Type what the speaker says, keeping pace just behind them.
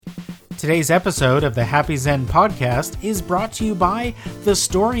Today's episode of the Happy Zen podcast is brought to you by The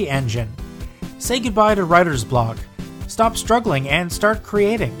Story Engine. Say goodbye to writer's block. Stop struggling and start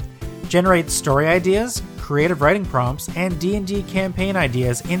creating. Generate story ideas, creative writing prompts, and D&D campaign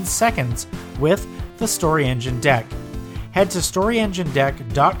ideas in seconds with the Story Engine deck. Head to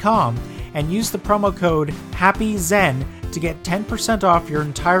storyenginedeck.com and use the promo code HAPPYZEN to get 10% off your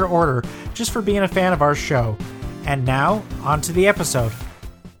entire order just for being a fan of our show. And now, on to the episode.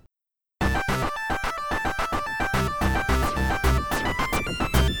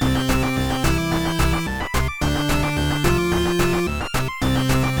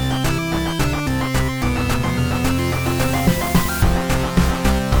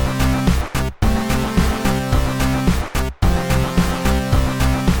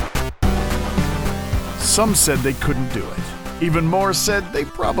 Some said they couldn't do it. Even more said they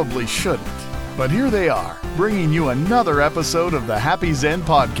probably shouldn't. But here they are, bringing you another episode of the Happy Zen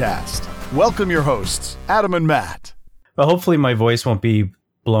podcast. Welcome your hosts, Adam and Matt. Well, hopefully my voice won't be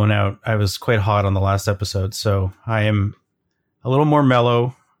blown out. I was quite hot on the last episode, so I am a little more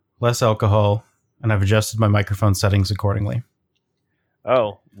mellow, less alcohol, and I've adjusted my microphone settings accordingly.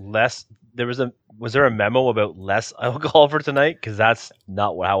 Oh, less. Was there a memo about less alcohol for tonight? Because that's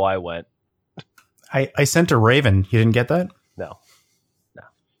not how I went. I sent a Raven. You didn't get that? No.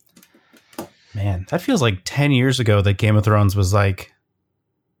 Man, that feels like 10 years ago that Game of Thrones was like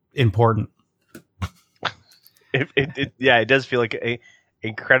important. It does feel like a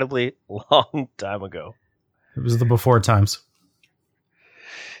incredibly long time ago. It was the before times.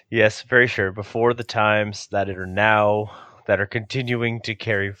 Yes, very sure. Before the times that are now, that are continuing to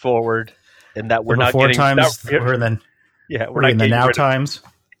carry forward, and that we're not getting times. We're not in the now times.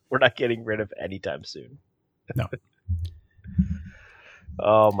 We're not getting rid of anytime soon. No.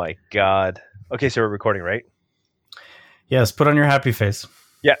 Oh my God. Okay, so we're recording, right? Yes, put on your happy face.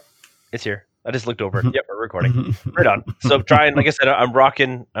 Yeah, it's here. I just looked over. Yep, we're recording. Right on. So like I said, I'm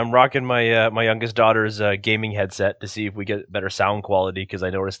rocking my my youngest daughter's gaming headset to see if we get better sound quality, because I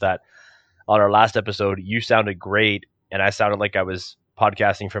noticed that on our last episode you sounded great and I sounded like I was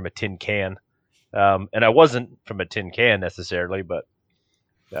podcasting from a tin can. And I wasn't from a tin can necessarily, but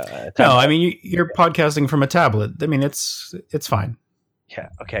no, I mean you're podcasting from a tablet. I mean it's fine. Yeah,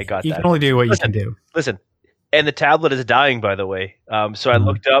 okay, I got you that. You can only do what you can do. Listen, and the tablet is dying, by the way. So I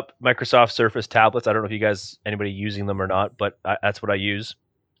looked up Microsoft Surface tablets. I don't know if anybody using them or not, but that's what I use.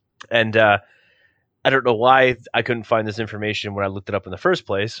 And I don't know why I couldn't find this information when I looked it up in the first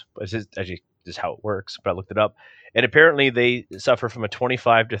place, but it's actually just how it works. But I looked it up, and apparently they suffer from a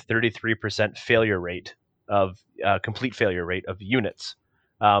 25 to 33% failure rate of complete failure rate of units.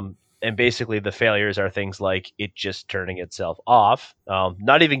 And basically the failures are things like it just turning itself off,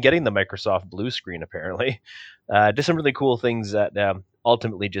 not even getting the Microsoft blue screen, apparently. Just some really cool things that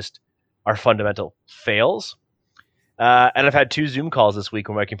ultimately just are fundamental fails. And I've had 2 Zoom calls this week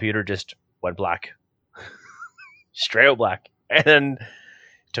where my computer just went black. Straight out black. And then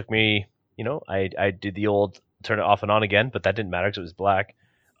it took me, I did the old turn it off and on again, but that didn't matter because it was black.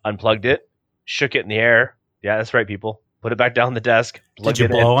 Unplugged it, shook it in the air. Yeah, that's right, people. Put it back down the desk. Did you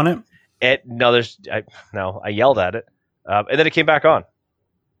blow on it? I yelled at it, and then it came back on.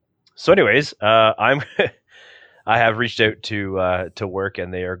 So, anyways, I have reached out to work,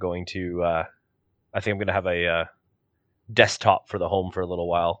 and they are going to. I think I'm going to have a desktop for the home for a little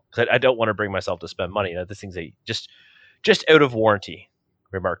while, because I don't want to bring myself to spend money. This thing's just out of warranty,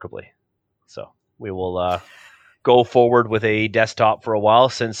 remarkably. So we will go forward with a desktop for a while,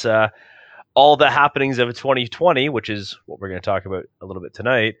 since all the happenings of 2020, which is what we're going to talk about a little bit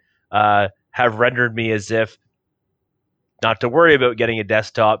tonight, have rendered me as if not to worry about getting a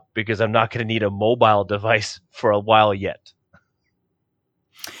desktop, because I'm not going to need a mobile device for a while yet.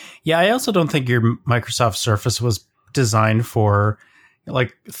 Yeah, I also don't think your Microsoft Surface was designed for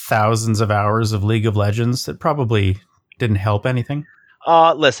like thousands of hours of League of Legends. It probably didn't help anything.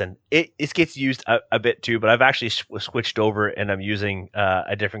 Listen, it gets used a bit too, but I've actually switched over and I'm using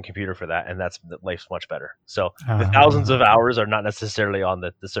a different computer for that, and life's much better. So the thousands of hours are not necessarily on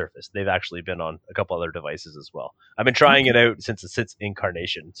the Surface. They've actually been on a couple other devices as well. I've been trying it out since its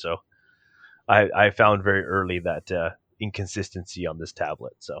incarnation, so I found very early that inconsistency on this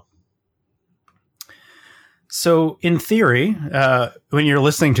tablet. So in theory, when you're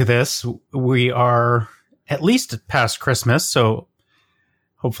listening to this, we are at least past Christmas, so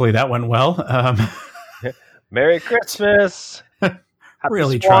hopefully that went well. Merry Christmas.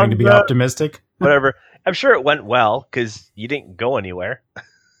 Really trying to be optimistic. Whatever. I'm sure it went well because you didn't go anywhere.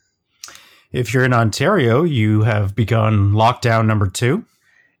 If you're in Ontario, you have begun lockdown number 2.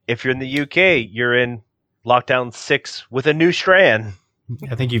 If you're in the UK, you're in lockdown 6 with a new strand.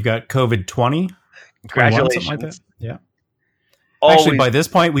 I think you've got COVID 20. Congratulations. Something like that. Yeah. Always, actually, by this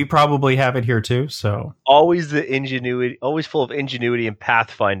point, we probably have it here too. So always the ingenuity, always full of ingenuity and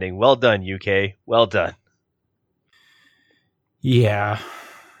pathfinding. Well done, UK. Well done. yeah.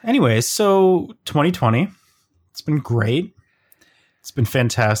 Anyways, so 2020, it's been great. It's been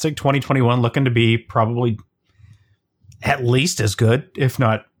fantastic. 2021 looking to be probably at least as good, if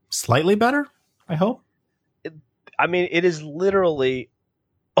not slightly better, I hope. I mean, it is literally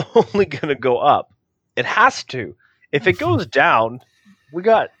only going to go up. It has to. If it goes down, we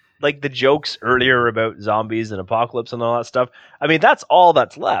got like the jokes earlier about zombies and apocalypse and all that stuff. I mean, that's all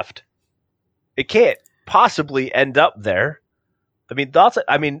that's left. It can't possibly end up there.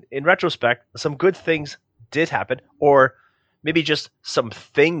 I mean, in retrospect, some good things did happen, or maybe just some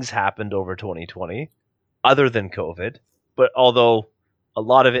things happened over 2020 other than COVID. But although a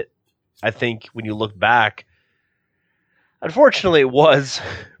lot of it, I think when you look back, unfortunately, it was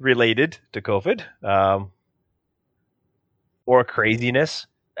related to COVID or craziness.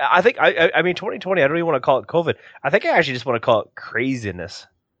 I think, I mean, 2020, I don't even want to call it COVID. I think I actually just want to call it craziness.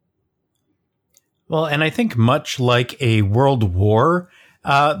 Well, and I think much like a world war,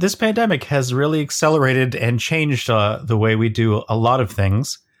 this pandemic has really accelerated and changed the way we do a lot of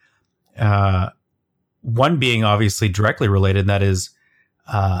things. One being obviously directly related, and that is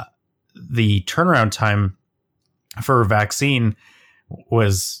the turnaround time for a vaccine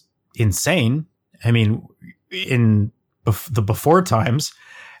was insane. I mean, in the before times,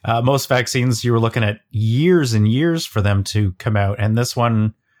 most vaccines, you were looking at years and years for them to come out. And this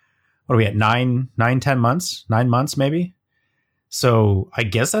one, what are we at, 10 months, 9 months maybe? So I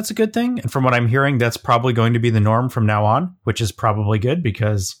guess that's a good thing. And from what I'm hearing, that's probably going to be the norm from now on, which is probably good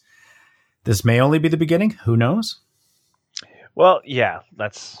because this may only be the beginning. Who knows? Well, yeah,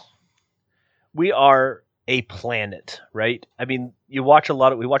 we are a planet, right? I mean, we watch a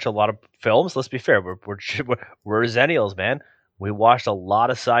lot of films. Let's be fair. We're Zennials, man. We watched a lot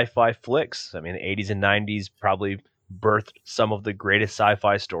of sci-fi flicks. I mean, the 80s and 90s probably birthed some of the greatest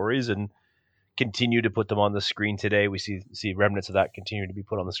sci-fi stories and continue to put them on the screen today. We see remnants of that continue to be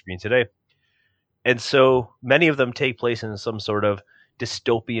put on the screen today. And so many of them take place in some sort of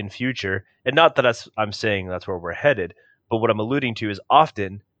dystopian future. And not that I'm saying that's where we're headed, but what I'm alluding to is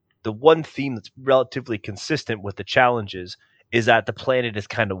often the one theme that's relatively consistent with the challenges is that the planet is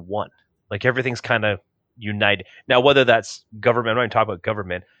kind of one. Like everything's kind of united. Now, whether that's government, I'm not even talking about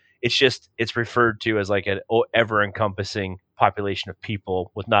government. It's referred to as like an ever-encompassing population of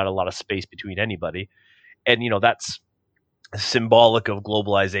people with not a lot of space between anybody. And, that's symbolic of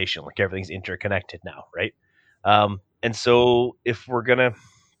globalization. Like everything's interconnected now, right? And so if we're going to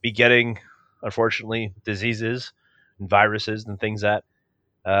be getting, unfortunately, diseases and viruses and things that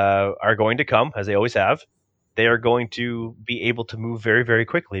are going to come, as they always have, they are going to be able to move very, very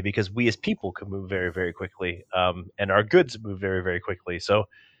quickly because we as people can move very, very quickly, and our goods move very, very quickly. So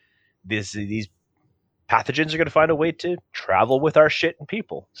these pathogens are going to find a way to travel with our shit and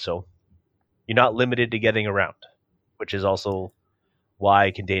people. So you're not limited to getting around, which is also why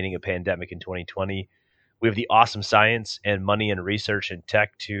containing a pandemic in 2020, we have the awesome science and money and research and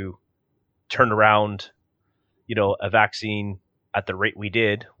tech to turn around, a vaccine at the rate we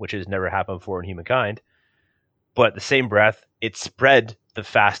did, which has never happened before in humankind. But at the same breath, it spread the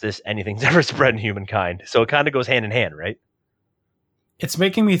fastest anything's ever spread in humankind. So it kind of goes hand in hand, right? It's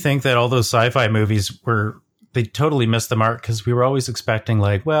making me think that all those sci-fi movies they totally missed the mark because we were always expecting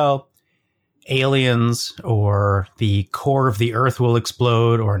like, well, aliens or the core of the Earth will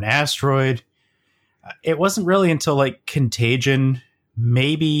explode or an asteroid. It wasn't really until like Contagion,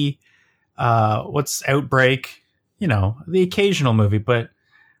 maybe what's Outbreak, the occasional movie, but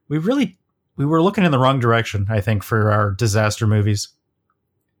we were looking in the wrong direction, I think, for our disaster movies.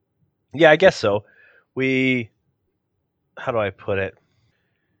 Yeah, I guess so. How do I put it?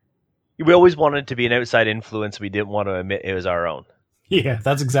 We always wanted to be an outside influence. We didn't want to admit it was our own. Yeah,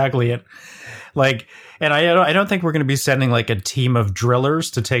 that's exactly it. Like, and I don't think we're going to be sending like a team of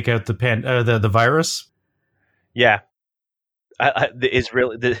drillers to take out the virus. Yeah, the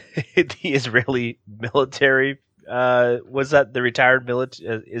Israeli military was that the retired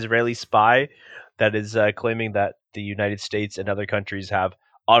Israeli spy that is claiming that the United States and other countries have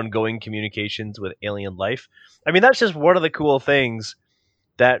ongoing communications with alien life. I mean, that's just one of the cool things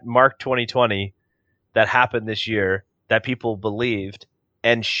that marked 2020 that happened this year that people believed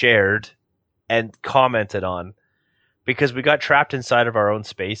and shared and commented on because we got trapped inside of our own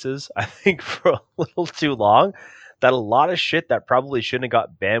spaces, I think, for a little too long, that a lot of shit that probably shouldn't have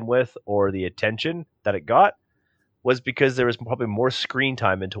got bandwidth or the attention that it got was because there was probably more screen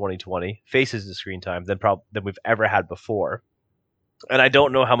time in 2020, faces of screen time, than we've ever had before. And I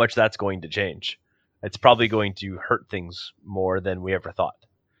don't know how much that's going to change. It's probably going to hurt things more than we ever thought.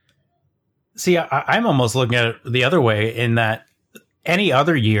 See, I'm almost looking at it the other way, in that any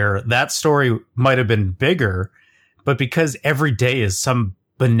other year, that story might have been bigger, but because every day is some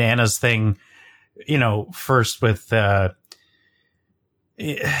bananas thing, first with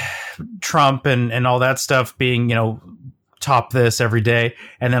Trump and all that stuff being, top this every day,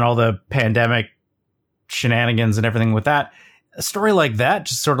 and then all the pandemic shenanigans and everything with that. A story like that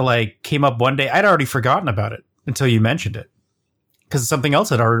just sort of like came up one day. I'd already forgotten about it until you mentioned it, because something else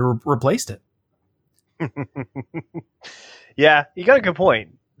had already replaced it. Yeah, you got a good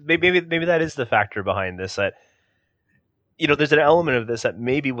point. Maybe that is the factor behind this. That there's an element of this that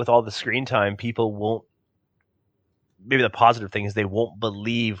maybe with all the screen time, people won't. Maybe the positive thing is they won't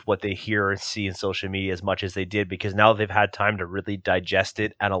believe what they hear and see in social media as much as they did, because now they've had time to really digest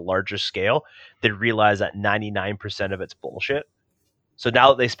it at a larger scale. They realize that 99% of it's bullshit. So now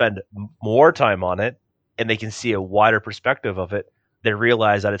that they spend more time on it and they can see a wider perspective of it, they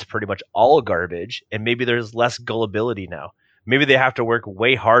realize that it's pretty much all garbage, and maybe there's less gullibility now. Maybe they have to work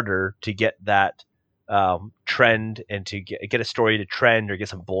way harder to get that trend and to get a story to trend or get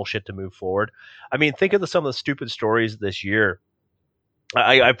some bullshit to move forward. I mean, think of some of the stupid stories this year.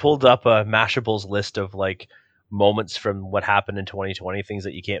 I pulled up Mashable's list of like moments from what happened in 2020, things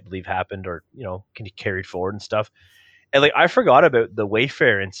that you can't believe happened or, can be carried forward and stuff. And like, I forgot about the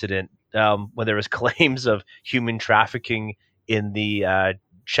Wayfair incident when there was claims of human trafficking in the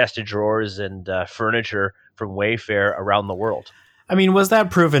chest of drawers and furniture from Wayfair around the world. I mean, was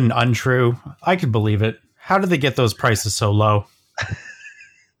that proven untrue? I could believe it. How did they get those prices so low?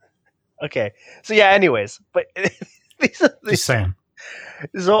 Okay. So yeah, anyways, but these just saying.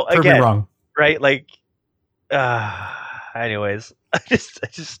 So prove again, me wrong. Right? Like, anyways, I just.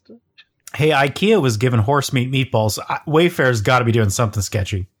 Hey, IKEA was giving horse meat meatballs. Wayfair's got to be doing something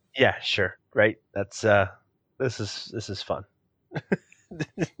sketchy. Yeah, sure. Right. That's this is fun.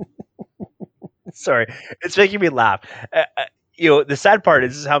 Sorry, it's making me laugh. The sad part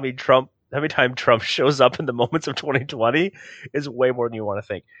is how many time Trump shows up in the moments of 2020 is way more than you want to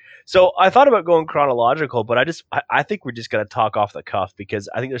think. So I thought about going chronological, but I think we're just going to talk off the cuff, because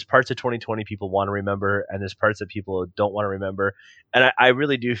I think there's parts of 2020 people want to remember, and there's parts that people don't want to remember. And I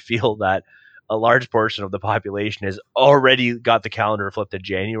really do feel that a large portion of the population has already got the calendar flipped to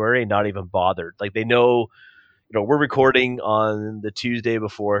January and not even bothered. Like, they know, we're recording on the Tuesday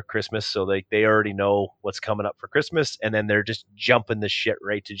before Christmas, so they already know what's coming up for Christmas, and then they're just jumping the shit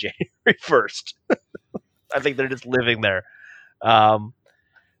right to January 1st. I think they're just living there.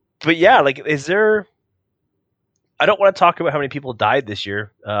 But yeah, like, I don't want to talk about how many people died this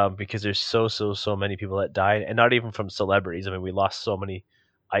year, because there's so many people that died, and not even from celebrities. I mean, we lost so many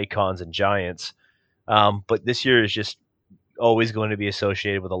icons and giants. But this year is just always going to be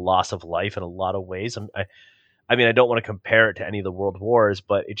associated with a loss of life in a lot of ways. I mean, I don't want to compare it to any of the world wars,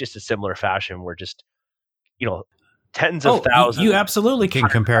 but it's just a similar fashion where just, tens of thousands. You absolutely can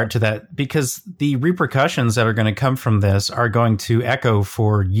compare it to that, because the repercussions that are going to come from this are going to echo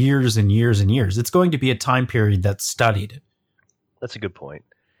for years and years and years. It's going to be a time period that's studied. That's a good point.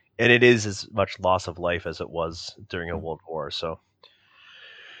 And it is as much loss of life as it was during a world war. So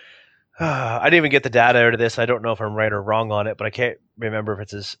I didn't even get the data out of this. I don't know if I'm right or wrong on it, but I can't remember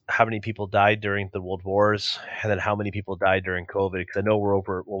if it's how many people died during the world wars and then how many people died during COVID. Because I know we're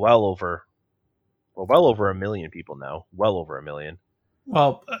well over 1 million people now. Well over 1 million.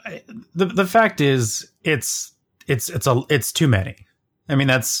 Well, the fact is, it's too many. I mean,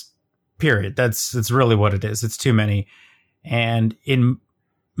 that's period. It's really what it is. It's too many, and in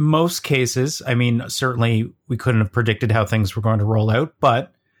most cases, I mean, certainly we couldn't have predicted how things were going to roll out,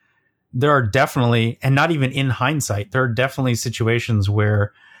 but there are definitely, and not even in hindsight, there are definitely situations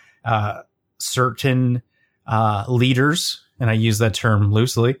where certain leaders, and I use that term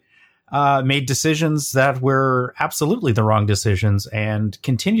loosely, made decisions that were absolutely the wrong decisions and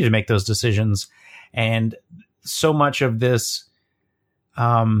continue to make those decisions. And so much of this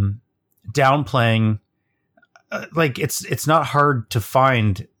downplaying, like it's not hard to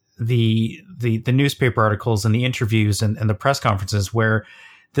find the newspaper articles and the interviews and the press conferences where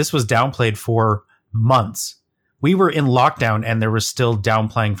this was downplayed for months. We were in lockdown and there was still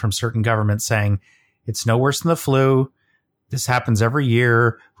downplaying from certain governments saying it's no worse than the flu. This happens every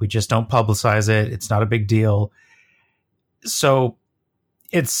year. We just don't publicize it. It's not a big deal. So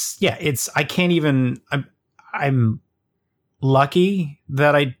I'm lucky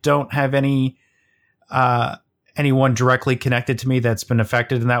that I don't have anyone directly connected to me that's been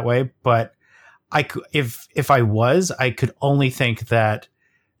affected in that way. But if I was, I could only think that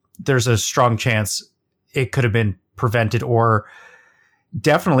there's a strong chance it could have been prevented or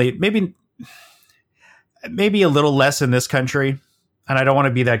definitely, maybe a little less in this country. And I don't want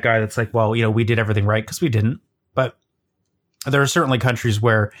to be that guy that's like, well, we did everything right, because we didn't. But there are certainly countries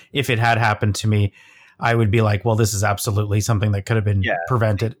where if it had happened to me, I would be like, well, this is absolutely something that could have been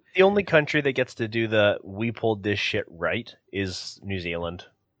prevented. The only country that gets to do we pulled this shit right is New Zealand.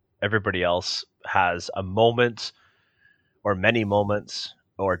 Everybody else has a moment or many moments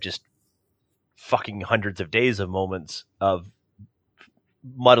or just fucking hundreds of days of moments of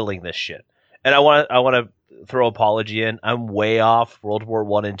muddling this shit. And I want to throw apology in. I'm way off. World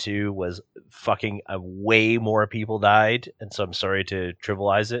War I and II was fucking way more people died, and so I'm sorry to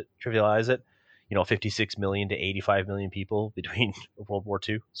trivialize it. 56 million to 85 million people between World War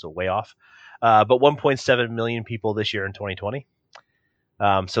II, so way off. But 1.7 million people this year in 2020.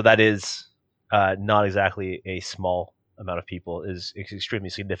 So that is not exactly a small amount of people. Is extremely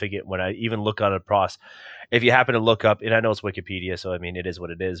significant when I even look on a pros. If you happen to look up, and I know it's Wikipedia, so I mean it is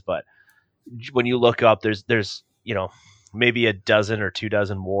what it is, but when you look up, there's maybe a dozen or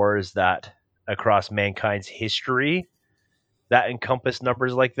 24 wars that across mankind's history that encompass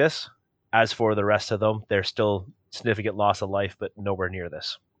numbers like this. As for the rest of them, there's still significant loss of life, but nowhere near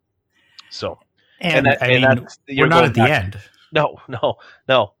this. So, we're not at the end. No.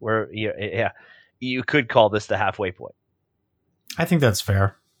 You could call this the halfway point. I think that's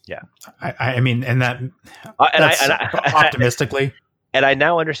fair. Yeah. Optimistically. And I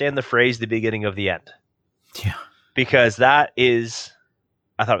now understand the phrase "the beginning of the end." Yeah. Because that is,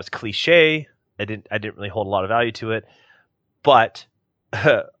 I thought it was cliche. I didn't really hold a lot of value to it, but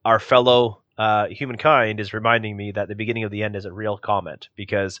our fellow humankind is reminding me that the beginning of the end is a real comment,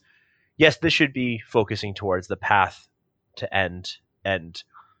 because yes, this should be focusing towards the path to end and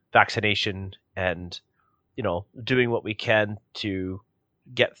vaccination and, doing what we can to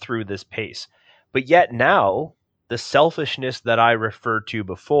get through this pace. But yet now the selfishness that I referred to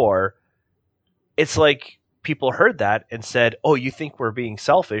before, it's like people heard that and said, oh, you think we're being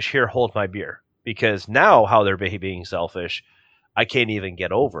selfish? Here, hold my beer. Because now how they're being selfish, I can't even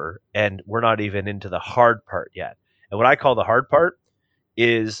get over, and we're not even into the hard part yet. And what I call the hard part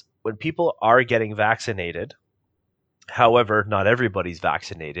is when people are getting vaccinated. However, not everybody's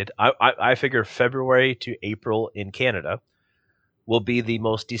vaccinated. I figure February to April in Canada will be the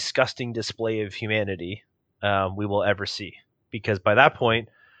most disgusting display of humanity we will ever see. Because by that point,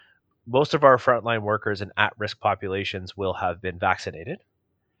 most of our frontline workers and at-risk populations will have been vaccinated.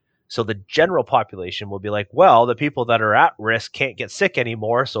 So the general population will be like, well, the people that are at risk can't get sick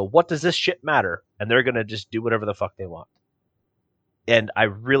anymore, so what does this shit matter? And they're going to just do whatever the fuck they want. And I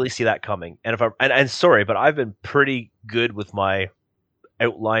really see that coming. And sorry, but I've been pretty good with my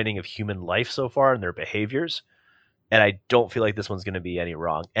outlining of human life so far and their behaviors. And I don't feel like this one's going to be any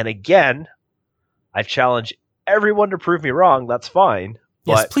wrong. And again, I challenge everyone to prove me wrong. That's fine.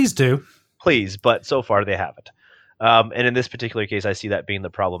 Yes, please do. Please, but so far they haven't. And in this particular case, I see that being the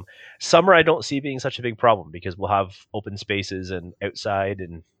problem. Summer, I don't see being such a big problem because we'll have open spaces and outside,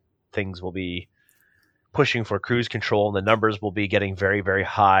 and things will be pushing for cruise control, and the numbers will be getting very, very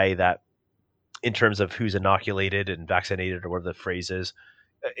high that in terms of who's inoculated and vaccinated, or whatever the phrase is.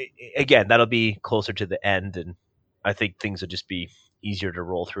 Again, that'll be closer to the end, and I think things will just be easier to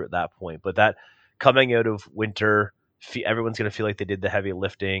roll through at that point. But that coming out of winter, everyone's going to feel like they did the heavy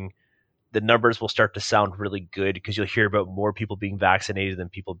lifting. The numbers will start to sound really good because you'll hear about more people being vaccinated than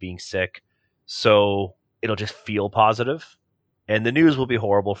people being sick. So it'll just feel positive. And the news will be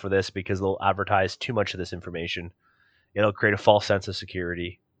horrible for this because they'll advertise too much of this information. It'll create a false sense of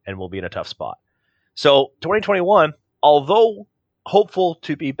security, and we'll be in a tough spot. So 2021, although hopeful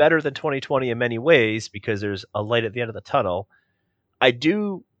to be better than 2020 in many ways because there's a light at the end of the tunnel, I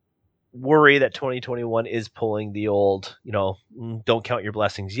do worry that 2021 is pulling the old, don't count your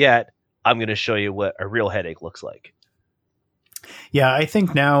blessings yet. I'm going to show you what a real headache looks like. Yeah, I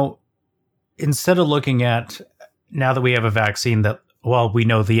think now, instead of looking at, now that we have a vaccine that, well, we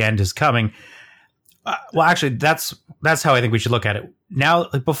know the end is coming. Well, actually, that's how I think we should look at it. Now,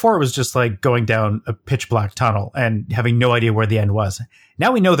 like before, it was just like going down a pitch black tunnel and having no idea where the end was.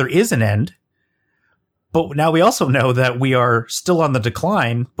 Now we know there is an end, but now we also know that we are still on the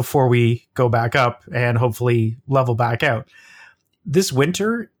decline before we go back up and hopefully level back out. This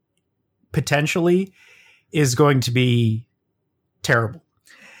winter potentially is going to be terrible.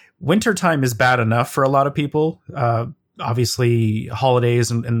 Wintertime is bad enough for a lot of people. Obviously holidays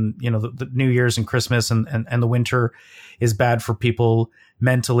and the New Year's and Christmas and the winter is bad for people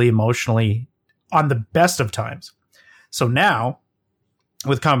mentally, emotionally on the best of times. So now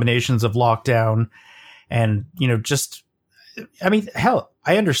with combinations of lockdown and, hell,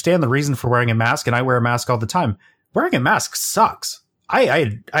 I understand the reason for wearing a mask, and I wear a mask all the time. Wearing a mask sucks.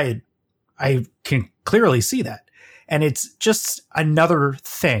 I can clearly see that. And it's just another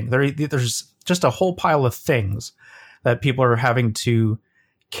thing. There's just a whole pile of things that people are having to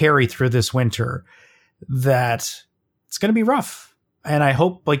carry through this winter that it's going to be rough. And I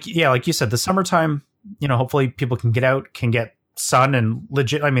hope, like you said, the summertime, hopefully people can get out, can get sun and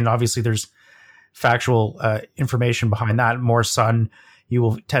legit. I mean, obviously there's factual information behind that. More sun, you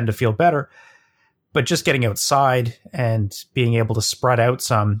will tend to feel better. But just getting outside and being able to spread out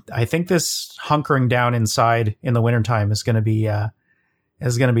some, I think this hunkering down inside in the wintertime is going to be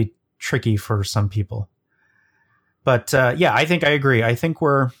tricky for some people. But I think I agree. I think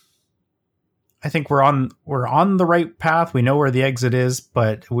we're on the right path. We know where the exit is,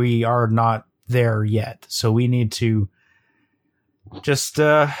 but we are not there yet. So we need to just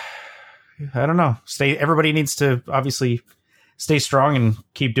I don't know. Everybody needs to obviously stay strong and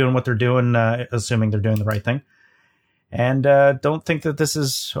keep doing what they're doing, assuming they're doing the right thing. And don't think that this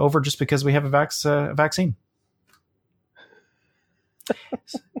is over just because we have a vaccine.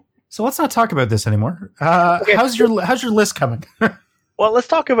 So let's not talk about this anymore. Okay. How's your list coming? Well, let's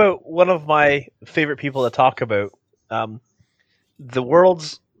talk about one of my favorite people to talk about. The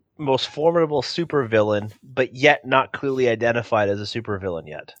world's most formidable supervillain, but yet not clearly identified as a supervillain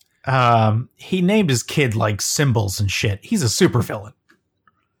yet. He named his kid like symbols and shit. He's a supervillain.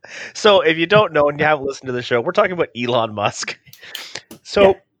 So if you don't know and you haven't listened to the show, we're talking about Elon Musk.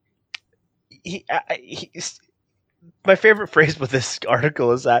 So my favorite phrase with this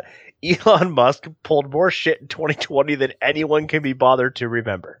article is that Elon Musk pulled more shit in 2020 than anyone can be bothered to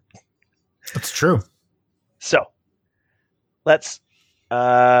remember. That's true. So let's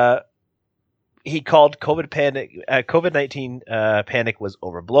he called COVID-19 panic was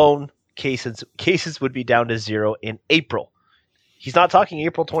overblown. Cases would be down to 0 in April. He's not talking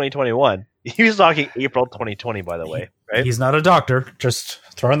April 2021. He was talking April 2020, by the way. Right? He's not a doctor. Just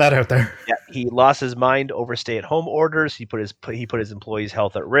throwing that out there. Yeah, he lost his mind over stay-at-home orders. He put his employees'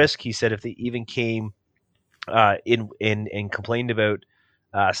 health at risk. He said if they even came in and complained about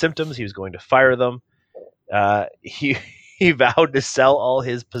symptoms, he was going to fire them. He vowed to sell all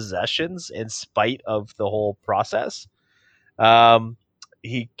his possessions in spite of the whole process.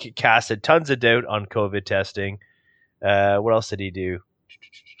 He casted tons of doubt on COVID testing. What else did he do?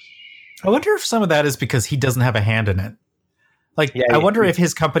 I wonder if some of that is because he doesn't have a hand in it. I wonder if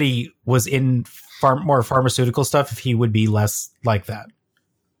his company was in more pharmaceutical stuff, if he would be less like that.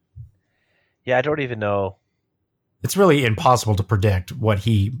 Yeah, I don't even know. It's really impossible to predict what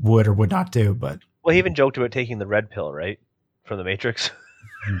he would or would not do. But he even joked about taking the red pill, right, from the Matrix,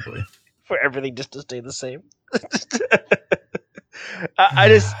 for everything just to stay the same.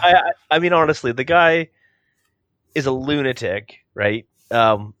 I mean, honestly, the guy is a lunatic, right?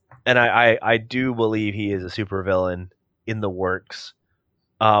 And I do believe he is a supervillain in the works.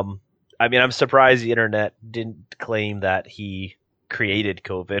 I mean, I'm surprised the internet didn't claim that he created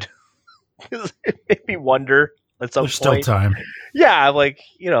COVID. It made me wonder at some There's point. Still time. Yeah,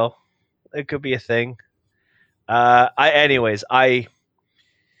 it could be a thing. I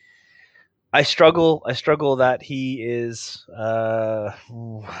struggle that he is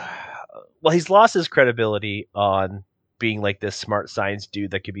he's lost his credibility on being like this smart science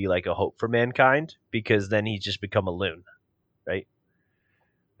dude that could be like a hope for mankind, because then he's just become a loon, right?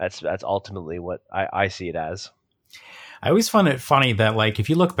 That's ultimately what I see it as. I always find it funny that, like, if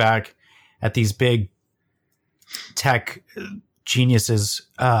you look back at these big tech geniuses,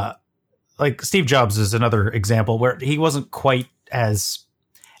 like Steve Jobs is another example where he wasn't quite as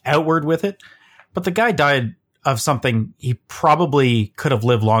outward with it, but the guy died of something he probably could have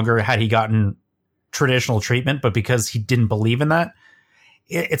lived longer had he gotten traditional treatment, but because he didn't believe in that,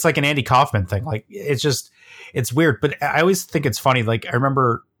 it's like an Andy Kaufman thing. Like, it's weird, but I always think it's funny. Like, I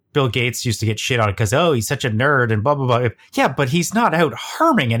remember Bill Gates used to get shit on it because, he's such a nerd and blah, blah, blah. Yeah, but he's not out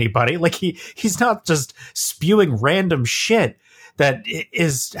harming anybody. Like, he's not just spewing random shit that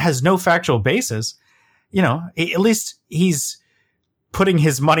has no factual basis. At least he's putting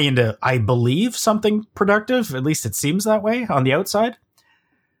his money into, I believe, something productive. At least it seems that way on the outside.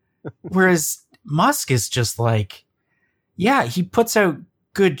 Whereas Musk is just like, yeah, he puts out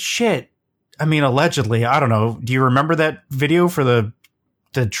good shit. I mean, allegedly, I don't know. Do you remember that video for the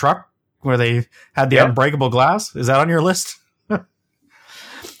truck where they had the unbreakable glass? Is that on your list? Where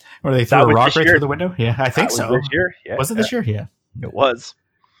they threw a rock right through the window? Yeah, I think so. This year? Yeah, was it this year? Yeah. It was.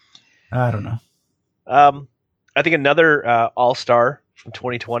 I don't know. I think another all-star from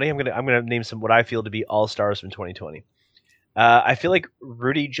 2020. I'm gonna name some what I feel to be all-stars from 2020. I feel like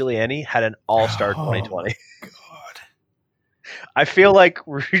Rudy Giuliani had an all-star 2020. God. I feel like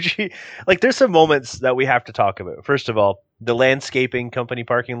Rugy, like there's some moments that we have to talk about. First of all, the landscaping company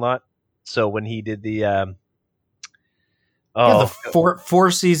parking lot. So when he did the the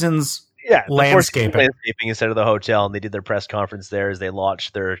Four Seasons the landscaping. landscaping instead of the hotel, and they did their press conference there as they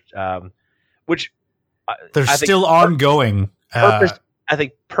launched their which they're I still ongoing. I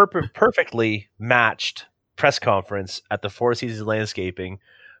think perfectly matched press conference at the Four Seasons landscaping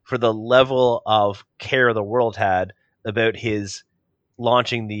for the level of care the world had about his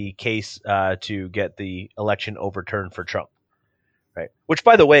launching the case to get the election overturned for Trump. Right. Which,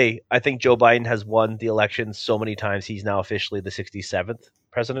 by the way, I think Joe Biden has won the election so many times he's now officially the 67th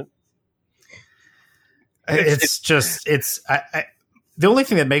president. The only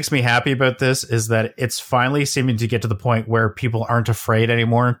thing that makes me happy about this is that it's finally seeming to get to the point where people aren't afraid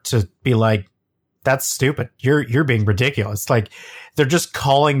anymore to be like, that's stupid. You're being ridiculous. Like, they're just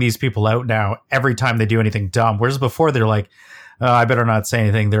calling these people out now every time they do anything dumb. Whereas before they're like, oh, I better not say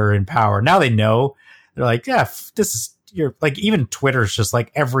anything. They're in power. Now they know. They're like, yeah, you're like, even Twitter's just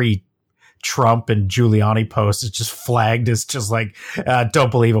like every Trump and Giuliani post is just flagged as just like,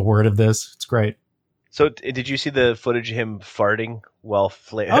 don't believe a word of this. It's great. So did you see the footage of him farting while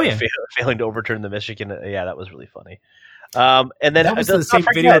failing to overturn the Michigan? Yeah, that was really funny. And then that was the same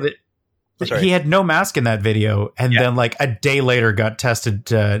video that he had no mask in that video, and then like a day later got tested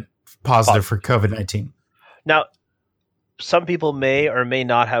positive for COVID-19. Now, some people may or may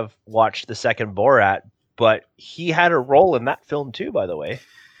not have watched the second Borat, but he had a role in that film too, by the way.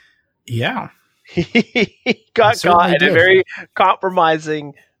 Yeah. He got caught in a very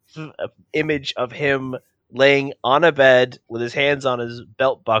compromising image of him laying on a bed with his hands on his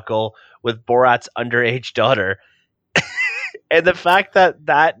belt buckle with Borat's underage daughter. And the fact that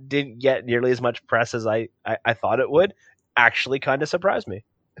that didn't get nearly as much press as I thought it would actually kind of surprised me.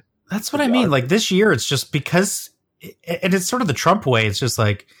 That's what I mean. Like, this year, it's just because, and it's sort of the Trump way. It's just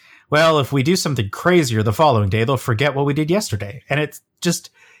like, well, if we do something crazier the following day, they'll forget what we did yesterday. And it's just,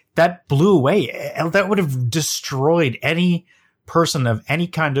 that blew away. That would have destroyed any person of any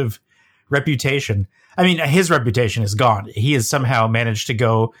kind of reputation. I mean, his reputation is gone. He has somehow managed to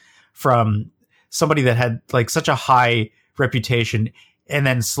go from somebody that had like such a high reputation and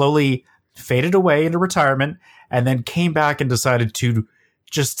then slowly faded away into retirement and then came back and decided to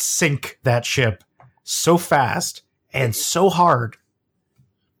just sink that ship so fast and so hard.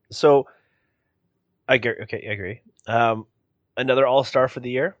 So I agree. Another all-star for the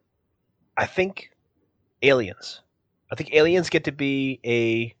year, I think Aliens. I think Aliens get to be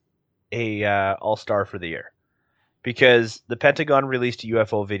a all-star for the year because the Pentagon released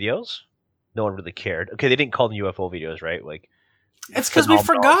UFO videos. No one really cared. Okay, they didn't call them UFO videos, right? Like, it's because we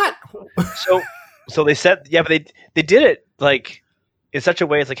forgot. So they said, yeah, but they did it like in such a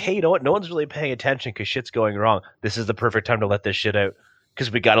way. It's like, hey, you know what? No one's really paying attention because shit's going wrong. This is the perfect time to let this shit out because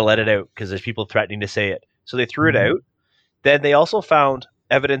we got to let it out because there's people threatening to say it. So they threw it out. Then they also found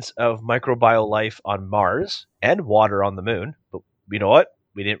evidence of microbial life on Mars and water on the moon. But you know what?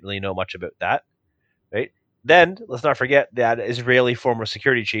 We didn't really know much about that, right? Then, let's not forget that Israeli former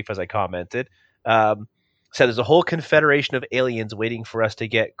security chief, as I commented, said there's a whole confederation of aliens waiting for us to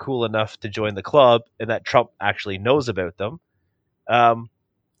get cool enough to join the club, and that Trump actually knows about them.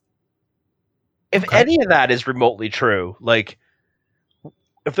 If any of that is remotely true, like,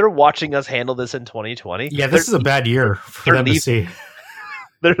 if they're watching us handle this in 2020... Yeah, this is a bad year for them to see.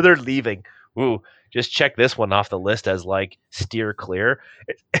 They're leaving. Ooh, just check this one off the list as, like, steer clear.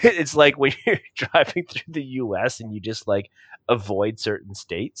 It's like when you're driving through the U.S. and you just, like, avoid certain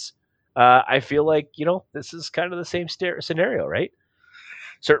states. I feel like, you know, this is kind of the same scenario, right?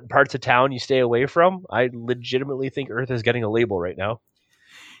 Certain parts of town you stay away from. I legitimately think Earth is getting a label right now.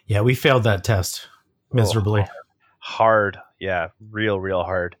 Yeah, we failed that test miserably. Hard. Yeah, real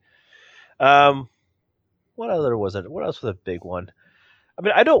hard. What other was it? What else was a big one? I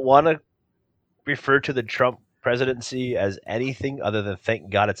mean, I don't want to refer to the Trump presidency as anything other than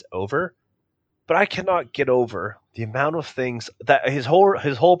thank God it's over, but I cannot get over the amount of things that his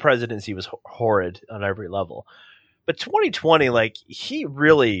whole presidency was horrid on every level. But 2020, like, he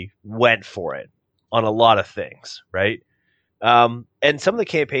really went for it on a lot of things, right? And some of the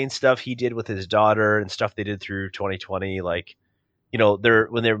campaign stuff he did with his daughter and stuff they did through 2020, like, you know,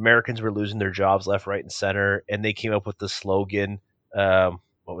 when the Americans were losing their jobs left, right, and center, and they came up with the slogan, what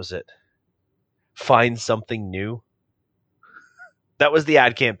was it? Find something new. That was the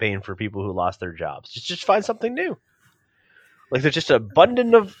ad campaign for people who lost their jobs. Just find something new. Like, there's just an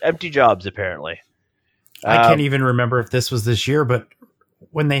abundance of empty jobs, apparently. I can't even remember if this was this year, but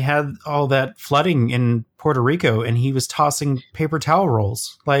when they had all that flooding in Puerto Rico and he was tossing paper towel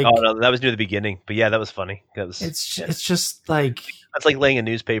rolls. Like, oh no, that was near the beginning, but yeah, that was funny. It's just like, that's like laying a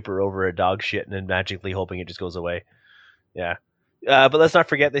newspaper over a dog shit and then magically hoping it just goes away. Yeah. But let's not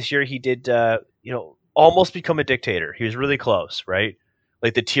forget this year he did, almost become a dictator. He was really close, right?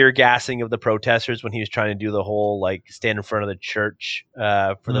 Like the tear gassing of the protesters when he was trying to do the whole, like, stand in front of the church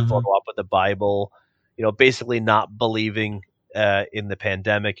for the photo op with the Bible, basically not believing in the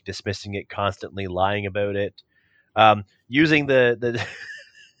pandemic, dismissing it constantly, lying about it, using the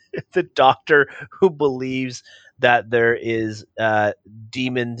the doctor who believes that there is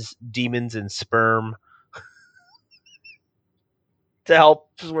demons in sperm to help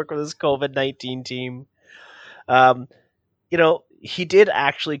work with his COVID-19 team. He did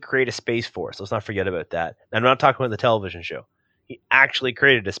actually create a space force. Let's not forget about that. I'm not talking about the television show. He actually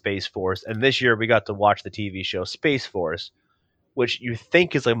created a space force, and this year we got to watch the TV show Space Force, which you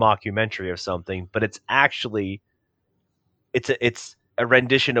think is a mockumentary of something, but it's actually it's a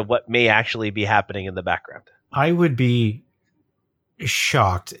rendition of what may actually be happening in the background. I would be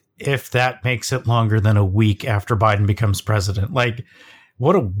shocked if that makes it longer than a week after Biden becomes president. Like,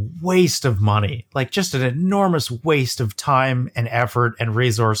 what a waste of money. Like, just an enormous waste of time and effort and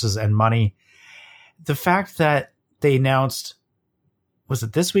resources and money. The fact that they announced, was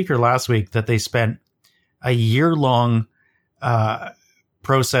it this week or last week, that they spent a year-long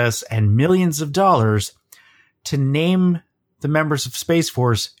process and millions of dollars to name the members of Space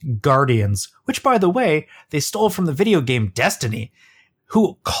Force Guardians, which, by the way, they stole from the video game Destiny,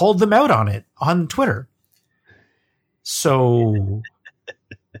 who called them out on it on Twitter. So,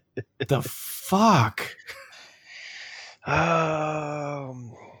 the fuck?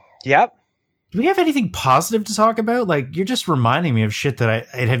 Yep. Do we have anything positive to talk about? Like, you're just reminding me of shit that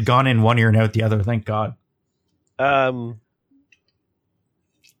it had gone in one ear and out the other. Thank God. Oh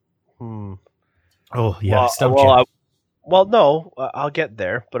yeah. No, I'll get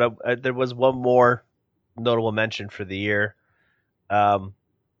there. But there was one more notable mention for the year. And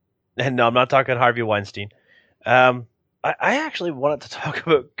no, I'm not talking Harvey Weinstein. I actually wanted to talk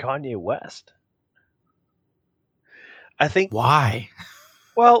about Kanye West. I think. Why?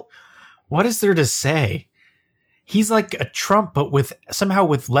 Well, what is there to say? He's like a Trump, but somehow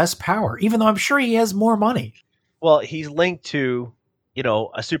with less power, even though I'm sure he has more money. Well, he's linked to, a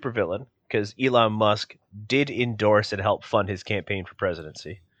supervillain, because Elon Musk did endorse and help fund his campaign for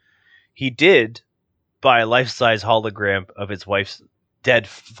presidency. He did buy a life-size hologram of his wife's dead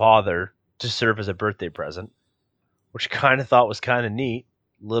father to serve as a birthday present, which I kind of thought was kind of neat,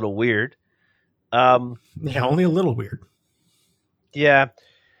 a little weird. Yeah, only a little weird. Yeah.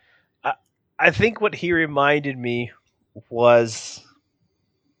 I think what he reminded me was,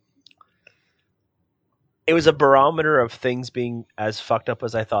 it was a barometer of things being as fucked up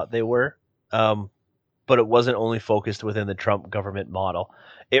as I thought they were. But it wasn't only focused within the Trump government model.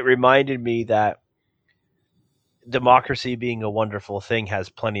 It reminded me that democracy, being a wonderful thing, has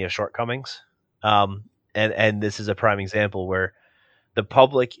plenty of shortcomings. And this is a prime example where the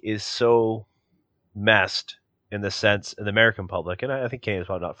public is so messed, in the American public, and I think Canada's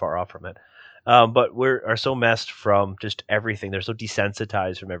probably not far off from it. But are so messed from just everything. They're so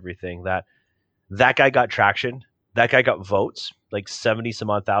desensitized from everything that guy got traction. That guy got votes. Like 70 some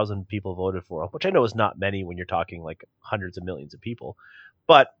odd thousand people voted for him, which I know is not many when you're talking like hundreds of millions of people.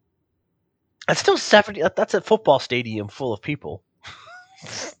 But that's still 70. That's a football stadium full of people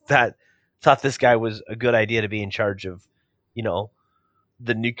that thought this guy was a good idea to be in charge of,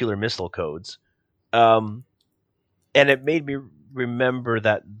 the nuclear missile codes. And it made me remember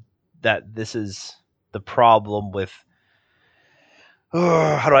that this is the problem with,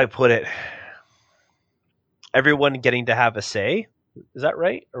 how do I put it? Everyone getting to have a say. Is that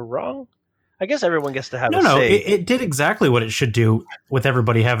right or wrong? I guess everyone gets to have a say. No, it did exactly what it should do with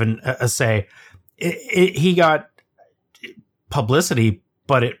everybody having a say. He got publicity,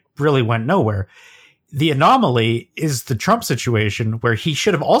 but it really went nowhere. The anomaly is the Trump situation, where he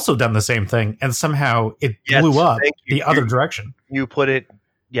should have also done the same thing, and somehow it blew up the other direction. You put it,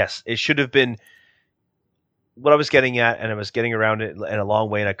 yes, it should have been what I was getting at, and I was getting around it in a long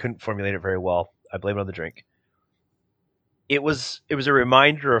way, and I couldn't formulate it very well. I blame it on the drink. It was a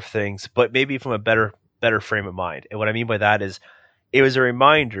reminder of things, but maybe from a better frame of mind. And what I mean by that is, it was a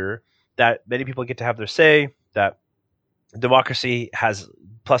reminder that many people get to have their say, that democracy has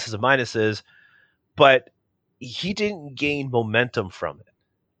pluses and minuses, but he didn't gain momentum from it,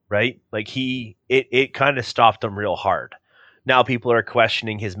 right? Like it kind of stopped him real hard. Now people are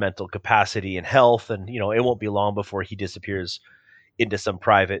questioning his mental capacity and health, and it won't be long before he disappears into some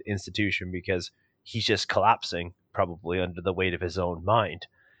private institution because he's just collapsing. probably under the weight of his own mind.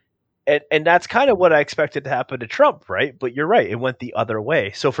 And that's kind of what I expected to happen to Trump, right? But you're right, it went the other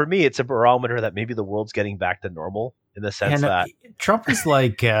way. So for me, it's a barometer that maybe the world's getting back to normal in the sense that Trump is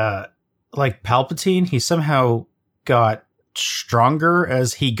like Palpatine. He somehow got stronger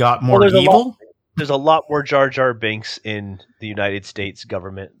as he got more evil. There's a lot more Jar Jar Binks in the United States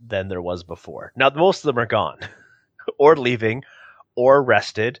government than there was before. Now, most of them are gone or leaving or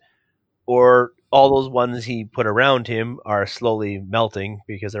arrested, or all those ones he put around him are slowly melting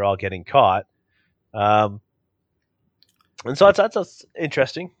because they're all getting caught. And so that's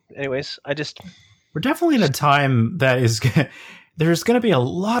interesting. Anyways, we're definitely in a time that is there's going to be a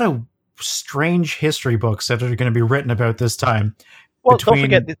lot of strange history books that are going to be written about this time. Well, don't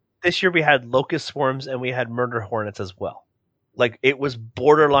forget this year we had locust swarms and we had murder hornets as well. Like, it was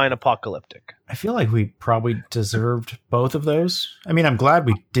borderline apocalyptic. I feel like we probably deserved both of those. I mean, I'm glad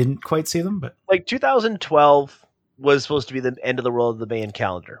we didn't quite see them, but like 2012 was supposed to be the end of the world of the Mayan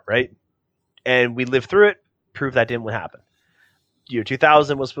calendar, right? And we lived through it, proved that didn't happen. Year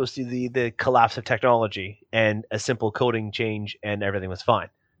 2000 was supposed to be the collapse of technology and a simple coding change, and everything was fine.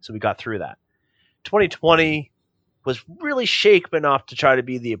 So we got through that. 2020 was really shaken enough to try to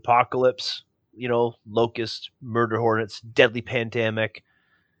be the apocalypse. You know, locust, murder hornets, deadly pandemic.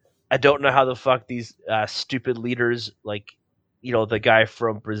 I don't know how the fuck these stupid leaders, like, you know, the guy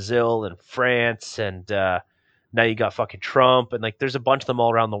from Brazil and France, and now you got fucking Trump, and like, there's a bunch of them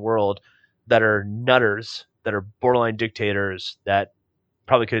all around the world that are nutters, that are borderline dictators, that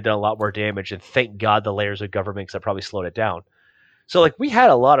probably could have done a lot more damage. And thank God the layers of government, because that probably slowed it down. So like, we had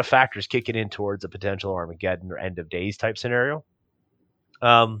a lot of factors kicking in towards a potential Armageddon or end of days type scenario.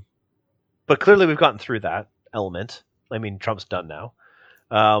 But clearly we've gotten through that element. I mean, Trump's done now.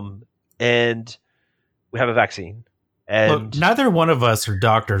 And we have a vaccine. And look, neither one of us are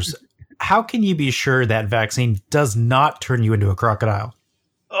doctors. How can you be sure that vaccine does not turn you into a crocodile?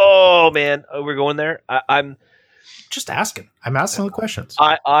 Oh, man. We're going there? I'm just asking. I'm asking the questions.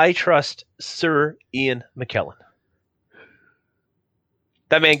 I trust Sir Ian McKellen.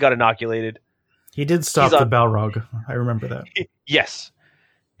 That man got inoculated. He did stop the Balrog. I remember that. Yes.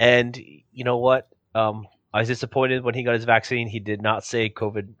 And you know what? I was disappointed when he got his vaccine. He did not say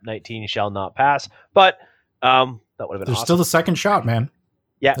COVID-19 shall not pass, but that would have been There's awesome. still the second shot, man.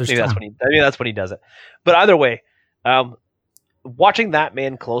 Yeah, maybe that's when he does it. But either way, watching that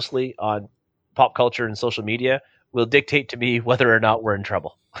man closely on pop culture and social media will dictate to me whether or not we're in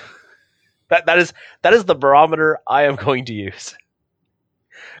trouble. that is the barometer I am going to use.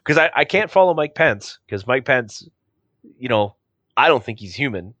 Because I can't follow Mike Pence, because Mike Pence, you know, I don't think he's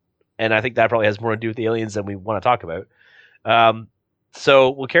human, and I think that probably has more to do with the aliens than we want to talk about. So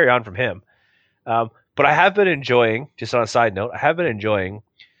we'll carry on from him. But I have been enjoying, just on a side note,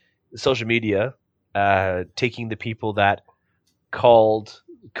 social media taking the people that called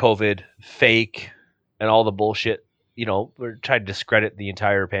COVID fake and all the bullshit, you know, we're trying to discredit the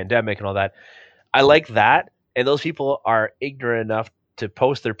entire pandemic and all that. I like that, and those people are ignorant enough to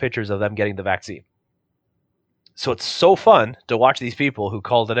post their pictures of them getting the vaccine. So it's so fun to watch these people who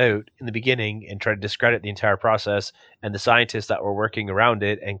called it out in the beginning and try to discredit the entire process and the scientists that were working around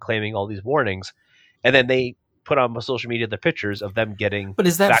it and claiming all these warnings. And then they put on social media the pictures of them getting. But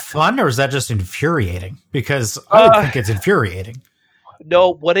is that fun, or is that just infuriating? Because I would think it's infuriating.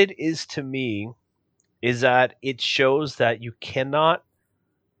 No, what it is to me is that it shows that you cannot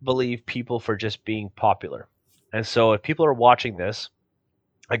believe people for just being popular. And so if people are watching this,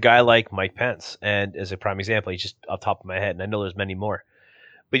 a guy like Mike Pence, and as a prime example, he's just off the top of my head, and I know there's many more,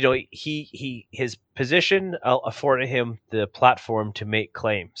 but you know, his position afforded him the platform to make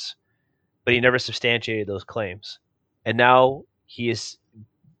claims, but he never substantiated those claims, and now he is,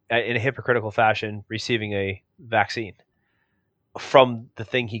 in a hypocritical fashion, receiving a vaccine from the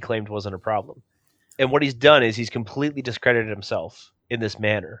thing he claimed wasn't a problem. And what he's done is he's completely discredited himself in this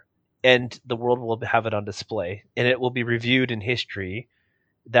manner, and the world will have it on display, and it will be reviewed in history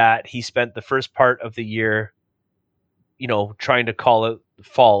that he spent the first part of the year, you know, trying to call it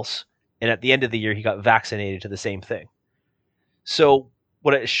false, and at the end of the year he got vaccinated to the same thing. So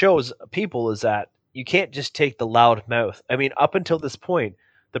what it shows people is that you can't just take the loud mouth. I mean, up until this point,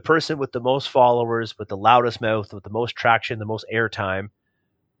 the person with the most followers, with the loudest mouth, with the most traction, the most airtime,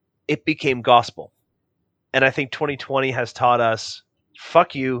 it became gospel. And I think 2020 has taught us,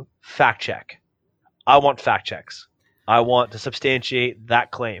 fuck you, fact check. I want fact checks. I want to substantiate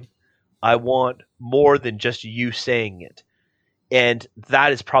that claim. I want more than just you saying it. And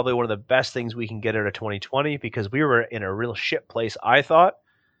that is probably one of the best things we can get out of 2020, because we were in a real shit place, I thought,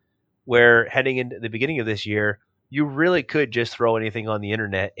 where heading into the beginning of this year, you really could just throw anything on the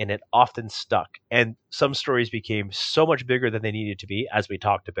internet and it often stuck. And some stories became so much bigger than they needed to be, as we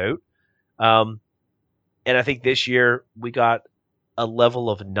talked about. And I think this year we got a level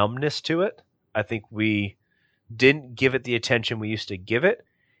of numbness to it. I think we didn't give it the attention we used to give it.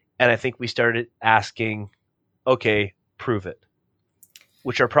 And I think we started asking, okay, prove it,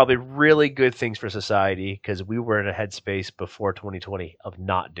 which are probably really good things for society because we were in a headspace before 2020 of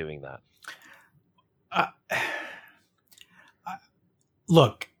not doing that.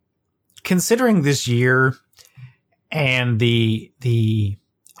 Look, considering this year and the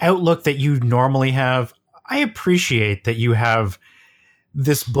outlook that you normally have, I appreciate that you have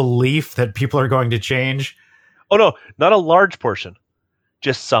this belief that people are going to change. Oh, no, not a large portion,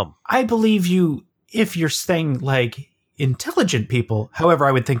 just some. I believe you if you're saying like intelligent people. However,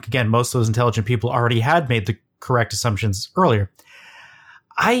 I would think, again, most of those intelligent people already had made the correct assumptions earlier.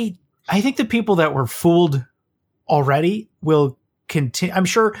 I think the people that were fooled already will continue. I'm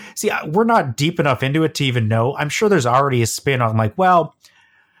sure, see, we're not deep enough into it to even know. I'm sure there's already a spin on like, well,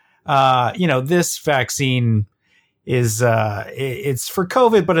 this vaccine is it's for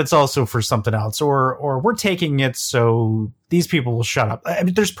COVID, but it's also for something else, or we're taking it so these people will shut up. I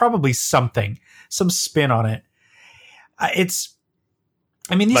mean, there's probably some spin on it. These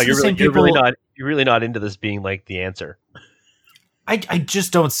are the same people. You're really not into this being like the answer. I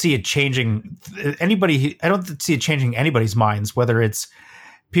just don't see it changing anybody. I don't see it changing anybody's minds, whether it's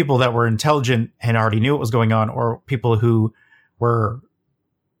people that were intelligent and already knew what was going on, or people who were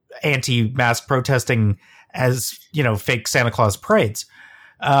anti-mask protesting as, fake Santa Claus parades.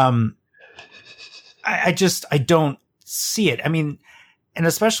 I don't see it. I mean, and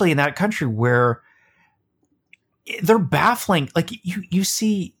especially in that country where they're baffling. Like you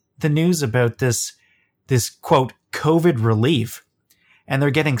see the news about this quote COVID relief, and they're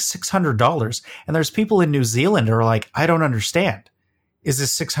getting $600. And there's people in New Zealand who are like, I don't understand. Is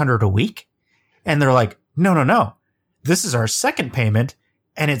this $600 a week? And they're like, no. This is our second payment,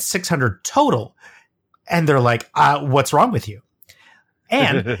 and it's $600 total. And they're like, what's wrong with you?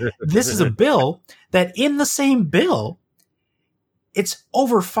 And this is a bill that in the same bill, it's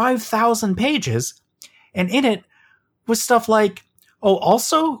over 5,000 pages. And in it was stuff like,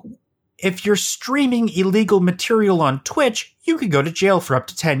 also, if you're streaming illegal material on Twitch, you could go to jail for up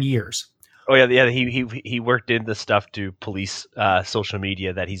to 10 years. Oh yeah. He worked in the stuff to police social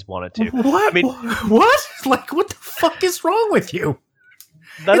media that he's wanted to. What? I mean, what? Like, what the fuck is wrong with you?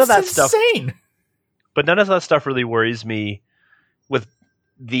 None of that insane. Stuff. But none of that stuff really worries me with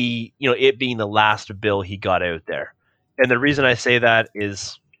the, it being the last bill he got out there. And the reason I say that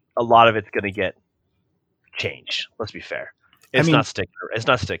is a lot of it's going to get changed. Let's be fair. It's not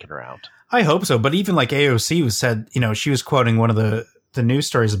sticking around. I hope so. But even like AOC said, she was quoting one of the news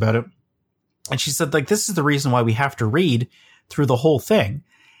stories about it. And she said, like, this is the reason why we have to read through the whole thing.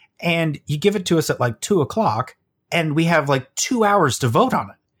 And you give it to us at like 2:00 and we have like 2 hours to vote on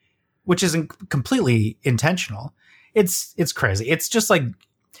it, which isn't completely intentional. It's crazy. It's just like,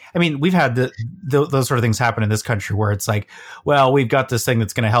 I mean, we've had those sort of things happen in this country where it's like, well, we've got this thing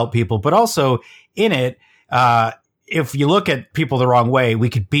that's going to help people, but also in it, if you look at people the wrong way, we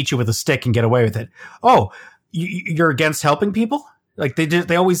could beat you with a stick and get away with it. Oh, you're against helping people? Like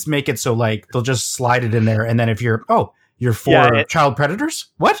they always make it so like they'll just slide it in there, and then if you're for child predators,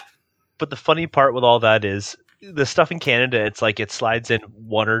 what? But the funny part with all that is the stuff in Canada. It's like it slides in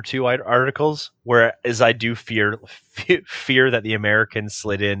one or two articles, whereas I do fear that the Americans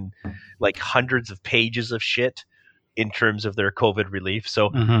slid in like hundreds of pages of shit in terms of their COVID relief. So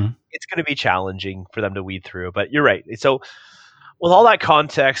it's going to be challenging for them to weed through. But you're right. So with all that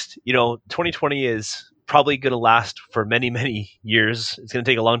context, 2020 is probably going to last for many, many years. It's going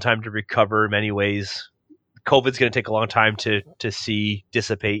to take a long time to recover in many ways. COVID's going to take a long time to see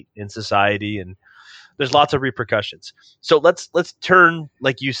dissipate in society, and there's lots of repercussions. So let's turn,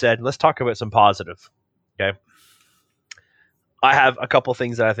 like you said, let's talk about some positive. Okay. I have a couple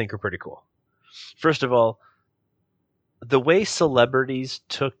things that I think are pretty cool. First of all, the way celebrities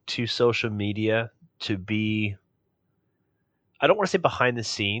took to social media to be, I don't want to say behind the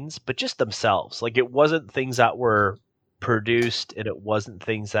scenes, but just themselves. Like it wasn't things that were produced, and it wasn't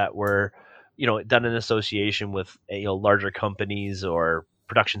things that were, done in association with larger companies or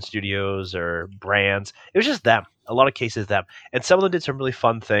production studios or brands. It was just them. A lot of cases them, and some of them did some really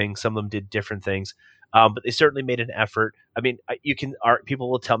fun things. Some of them did different things. But they certainly made an effort. I mean, people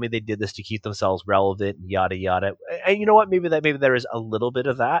will tell me they did this to keep themselves relevant, and yada yada. And you know what? Maybe there is a little bit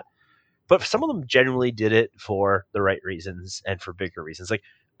of that, but some of them genuinely did it for the right reasons and for bigger reasons. Like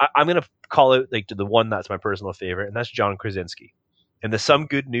I'm going to call out like the one that's my personal favorite, and that's John Krasinski. And the Some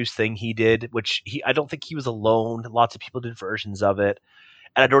Good News thing he did, which I don't think he was alone. Lots of people did versions of it.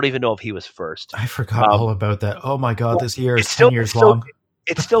 And I don't even know if he was first. I forgot all about that. Oh my God, this year is 10 still, years long.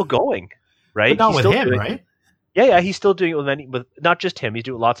 It's still going, right? But not with him, right? Yeah, he's still doing it with not just him. He's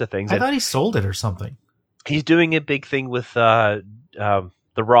doing lots of things. I thought he sold it or something. He's doing a big thing with The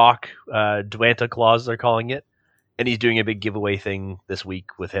Rock, Dwanta Claus, they're calling it. And he's doing a big giveaway thing this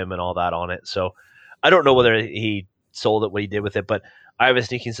week with him and all that on it. So I don't know whether he sold it, what he did with it, but I have a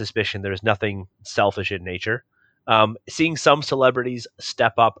sneaking suspicion there's nothing selfish in nature. Seeing some celebrities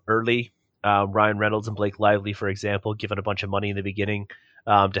step up early, Ryan Reynolds and Blake Lively, for example, given a bunch of money in the beginning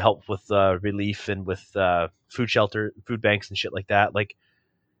to help with relief and with food banks and shit like that. Like,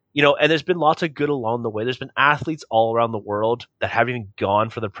 and there's been lots of good along the way. There's been athletes all around the world that haven't even gone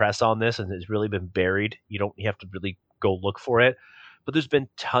for the press on this, and it's really been buried. You have to really go look for it. But there's been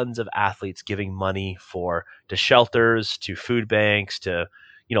tons of athletes giving money to shelters, to food banks, to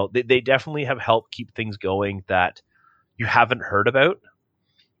they definitely have helped keep things going that you haven't heard about,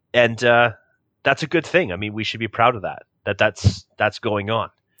 and that's a good thing. I mean, we should be proud of that's going on.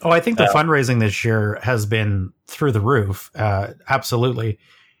 Oh, I think the fundraising this year has been through the roof. Absolutely.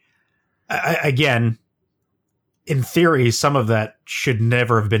 Again, in theory, some of that should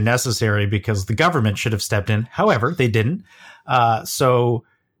never have been necessary because the government should have stepped in. However, they didn't. So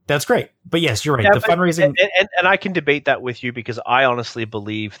that's great. But yes, you're right. Yeah, fundraising, and I can debate that with you because I honestly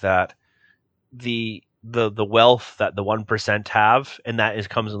believe that the wealth that the 1% have, and that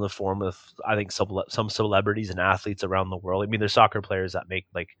comes in the form of, I think, some celebrities and athletes around the world. I mean, there's soccer players that make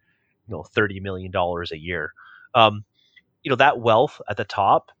 $30 million a year. That wealth at the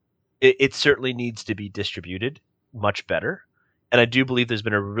top, it certainly needs to be distributed much better. And I do believe there's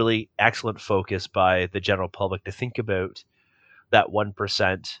been a really excellent focus by the general public to think about that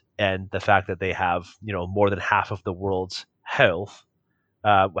 1% and the fact that they have, more than half of the world's health,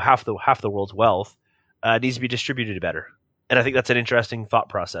 half the world's wealth needs to be distributed better. And I think that's an interesting thought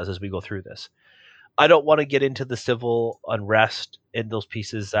process as we go through this. I don't want to get into the civil unrest in those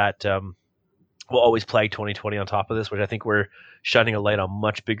pieces that will always plague 2020 on top of this, which I think we're shining a light on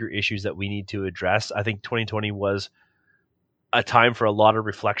much bigger issues that we need to address. I think 2020 was a time for a lot of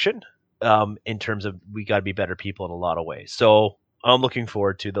reflection in terms of we got to be better people in a lot of ways. So I'm looking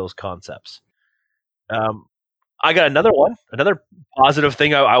forward to those concepts. I got another positive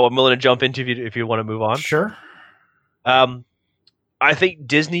thing I'm willing to jump into if you want to move on. Sure. I think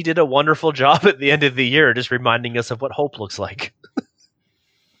Disney did a wonderful job at the end of the year just reminding us of what hope looks like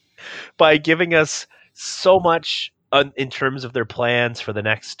by giving us so much in terms of their plans for the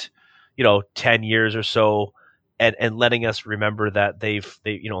next 10 years or so, and letting us remember that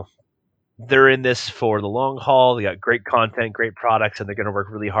they're in this for the long haul. They got great content, great products, and they're going to work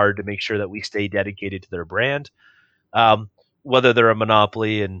really hard to make sure that we stay dedicated to their brand. Whether they're a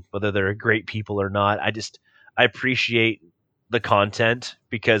monopoly and whether they're great people or not, I appreciate the content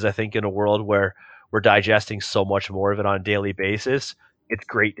because I think in a world where we're digesting so much more of it on a daily basis, it's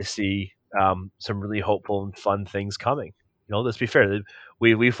great to see some really hopeful and fun things coming. Let's be fair.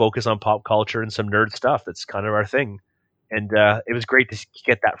 We focus on pop culture and some nerd stuff. That's kind of our thing. And it was great to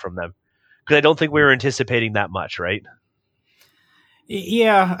get that from them. Because I don't think we were anticipating that much, right?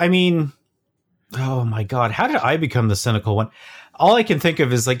 Yeah, I mean, oh my God, how did I become the cynical one? All I can think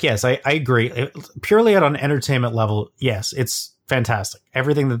of is yes, I agree. Purely at an entertainment level, yes, it's fantastic.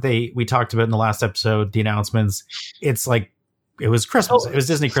 Everything that we talked about in the last episode, the announcements, it's like it was Christmas. It was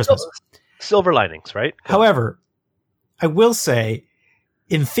Disney Christmas. Silver linings, right? However, I will say,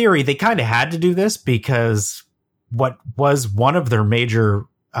 in theory, they kind of had to do this because what was one of their major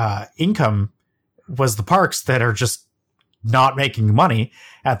income was the parks that are just not making money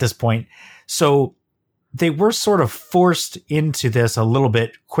at this point. So they were sort of forced into this a little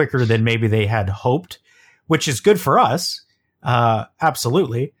bit quicker than maybe they had hoped, which is good for us.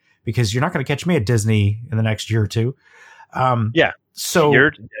 Absolutely. Because you're not going to catch me at Disney in the next year or two. Yeah. So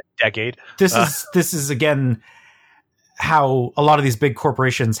your decade. This is again, how a lot of these big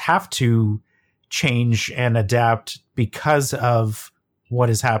corporations have to change and adapt because of what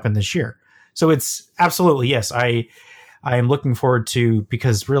has happened this year. So it's absolutely, yes, I am looking forward to,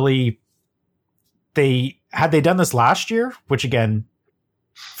 because really had they done this last year, which again,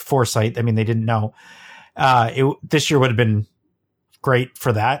 foresight, I mean, they didn't know, this year would have been great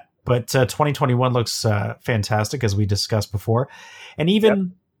for that. But 2021 looks fantastic, as we discussed before. And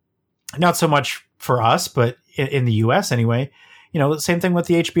even not so much for us, but in the US anyway, same thing with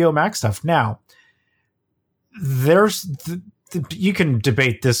the HBO Max stuff. Now, there's you can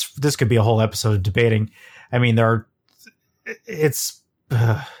debate this. This could be a whole episode of debating. I mean, a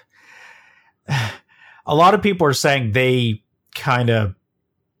lot of people are saying they kind of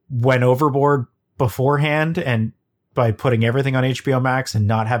went overboard beforehand and by putting everything on HBO Max and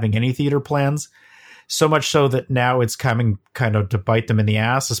not having any theater plans. So much so that now it's coming kind of to bite them in the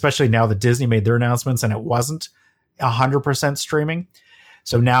ass, especially now that Disney made their announcements and it wasn't 100% streaming.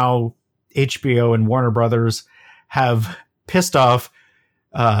 So now HBO and Warner Brothers have pissed off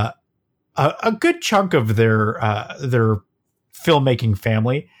a good chunk of their filmmaking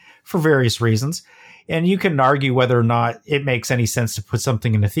family for various reasons. And you can argue whether or not it makes any sense to put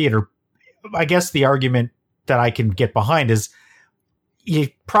something in a theater. I guess the argument that I can get behind is you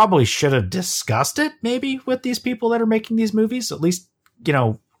probably should have discussed it maybe with these people that are making these movies, at least,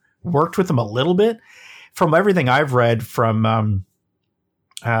 worked with them a little bit. From everything I've read from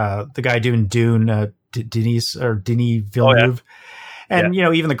the guy doing Dune, Denis Villeneuve, and,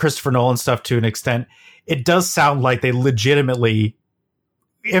 even the Christopher Nolan stuff to an extent, it does sound like they legitimately,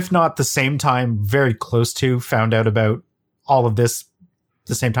 if not the same time, very close to, found out about all of this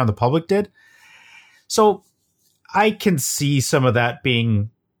the same time the public did. So I can see some of that being,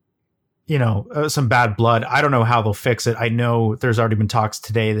 some bad blood. I don't know how they'll fix it. I know there's already been talks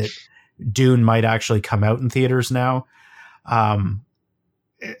today that Dune might actually come out in theaters now. I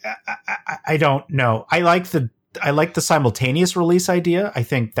don't know. I like the simultaneous release idea. I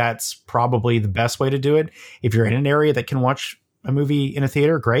think that's probably the best way to do it. If you're in an area that can watch a movie in a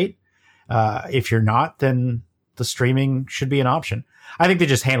theater, great. If you're not, then the streaming should be an option. I think they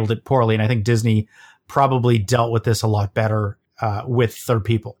just handled it poorly, and I think Disney probably dealt with this a lot better with third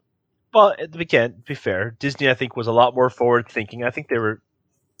people. Well, again, to be fair, Disney, I think, was a lot more forward thinking. I think they were,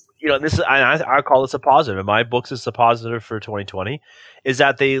 this is, I call this a positive. In my books, it's a positive for 2020, is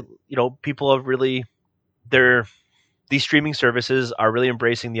that they, people have really, these streaming services are really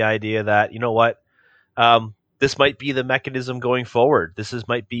embracing the idea that, this might be the mechanism going forward.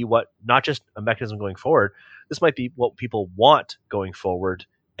 Might be not just a mechanism going forward. This might be what people want going forward.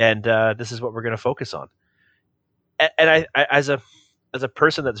 And this is what we're going to focus on. And I as a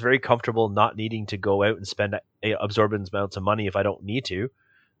person that's very comfortable not needing to go out and spend absorbent amounts of money if I don't need to,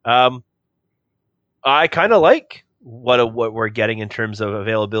 I kind of like what we're getting in terms of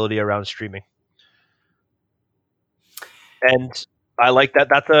availability around streaming. And I like that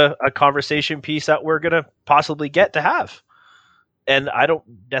that's a conversation piece that we're going to possibly get to have. And I don't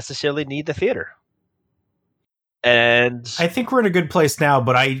necessarily need the theater. And I think we're in a good place now,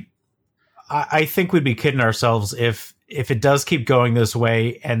 but I think we'd be kidding ourselves if it does keep going this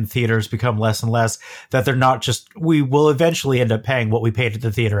way and theaters become less and less, that we will eventually end up paying what we paid at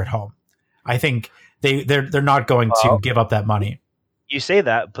the theater at home. I think they're not going to give up that money. You say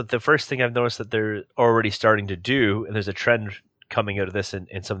that, but the first thing I've noticed that they're already starting to do, and there's a trend coming out of this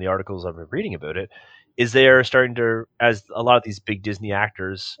in some of the articles I've been reading about it, is they are starting to, as a lot of these big Disney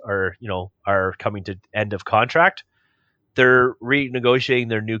actors are coming to end of contract, they're renegotiating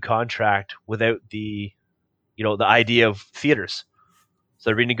their new contract without the idea of theaters. So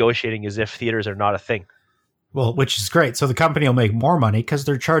they're renegotiating as if theaters are not a thing. Well, which is great. So the company will make more money because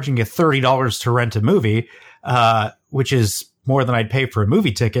they're charging you $30 to rent a movie, which is more than I'd pay for a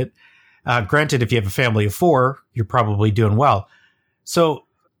movie ticket. Granted, if you have a family of 4, you're probably doing well. So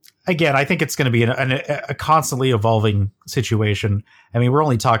again, I think it's going to be a constantly evolving situation. I mean, we're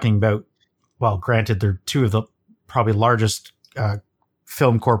only talking about, well, granted, they're two of the probably largest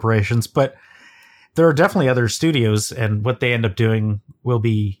film corporations, but there are definitely other studios, and what they end up doing will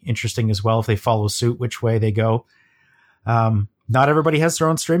be interesting as well if they follow suit, which way they go. Not everybody has their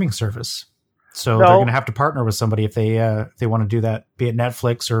own streaming service, so they're going to have to partner with somebody if they want to do that, be it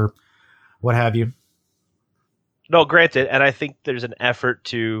Netflix or what have you. No, granted, and I think there's an effort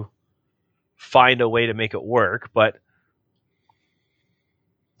to find a way to make it work, but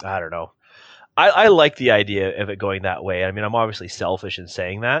I don't know. I like the idea of it going that way. I mean, I'm obviously selfish in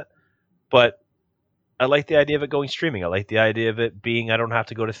saying that, but I like the idea of it going streaming. I like the idea of it being, I don't have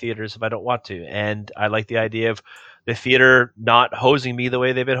to go to theaters if I don't want to. And I like the idea of the theater not hosing me the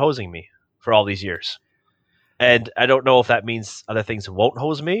way they've been hosing me for all these years. And I don't know if that means other things won't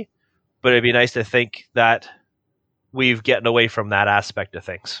hose me, but it'd be nice to think that we've gotten away from that aspect of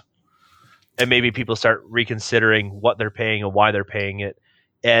things. And maybe people start reconsidering what they're paying and why they're paying it.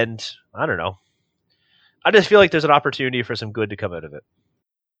 And I don't know. I just feel like there's an opportunity for some good to come out of it.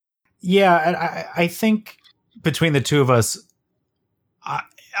 Yeah, and I think between the two of us,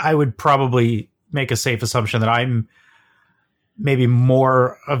 I would probably make a safe assumption that I'm maybe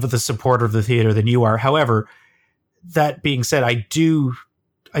more of the supporter of the theater than you are. However, that being said, I do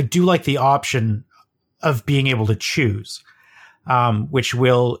like the option of being able to choose, which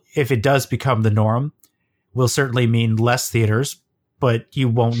will, if it does become the norm, will certainly mean less theaters, but you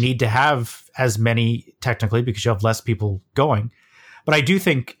won't need to have as many technically, because you have less people going. But I do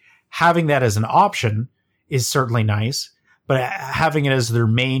think having that as an option is certainly nice. But having it as their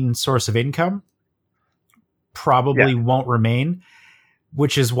main source of income probably won't remain,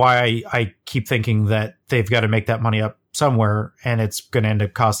 which is why I keep thinking that they've got to make that money up somewhere, and it's going to end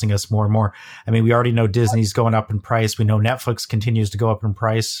up costing us more and more. I mean, we already know Disney's going up in price. We know Netflix continues to go up in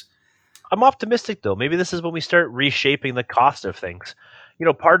price. I'm optimistic, though. Maybe this is when we start reshaping the cost of things. You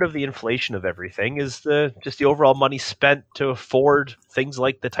know, part of the inflation of everything is just the overall money spent to afford things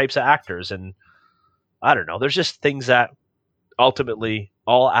like the types of actors. And I don't know, there's just things that ultimately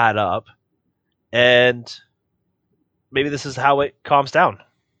all add up. And maybe this is how it calms down.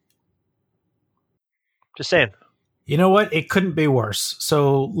 Just saying. You know what? It couldn't be worse.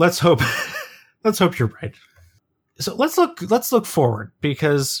 So let's hope you're right. So let's look forward,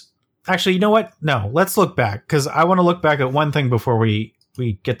 because actually, you know what? No, let's look back, because I want to look back at one thing before we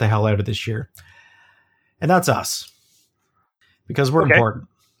get the hell out of this year. And that's us. Because we're important.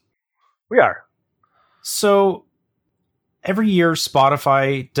 We are. So every year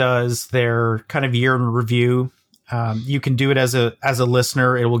Spotify does their kind of year in review. You can do it as a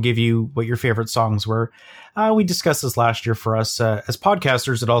listener. It will give you what your favorite songs were. We discussed this last year for us as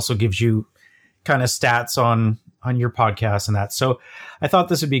podcasters. It also gives you kind of stats on your podcast and that. So I thought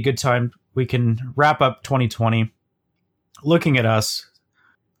this would be a good time. We can wrap up 2020 looking at us.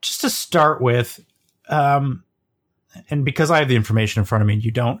 Just to start with, and because I have the information in front of me and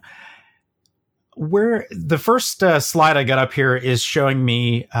you don't, where the first slide I got up here is showing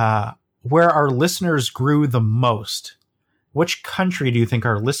me where our listeners grew the most. Which country do you think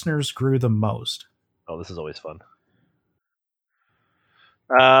our listeners grew the most? Oh, this is always fun.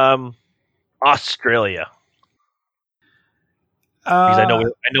 Australia. Because I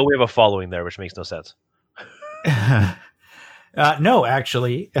know we have a following there, which makes no sense. No,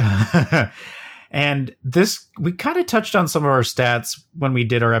 actually. And this, we kind of touched on some of our stats when we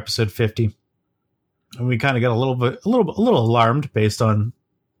did our episode 50. And we kind of got a little alarmed based on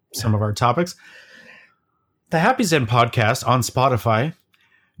some of our topics. The Happy Zen podcast on Spotify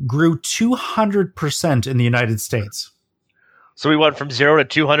grew 200% in the United States. So we went from 0 to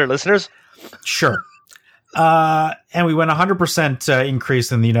 200 listeners? Sure. And we went 100%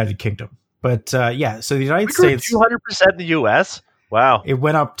 increase in the United Kingdom. But so the United States 200% in the US. Wow, it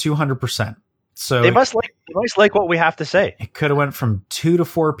went up 200%. So they must like what we have to say. It could have went from 2 to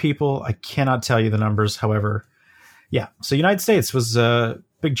 4 people. I cannot tell you the numbers. However, yeah. So United States was a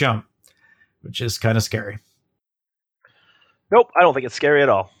big jump, which is kind of scary. Nope, I don't think it's scary at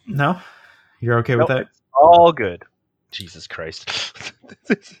all. No, you're okay with that? It's all good. Jesus Christ.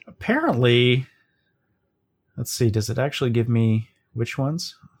 Apparently, let's see. Does it actually give me which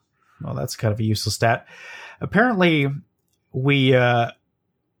ones? Well, that's kind of a useless stat. Apparently, it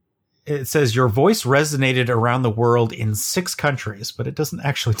says your voice resonated around the world in 6 countries, but it doesn't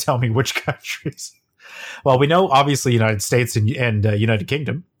actually tell me which countries. Well, we know obviously United States and United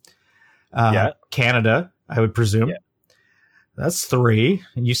Kingdom. Canada, I would presume. Yeah. That's 3.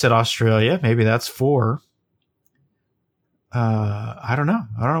 And you said Australia. Maybe that's 4. I don't know.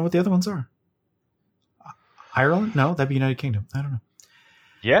 I don't know what the other ones are. Ireland? No, that'd be United Kingdom. I don't know.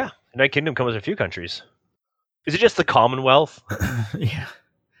 Yeah. United Kingdom covers a few countries. Is it just the Commonwealth? Yeah.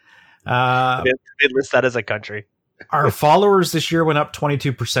 They list that as a country. Our followers this year went up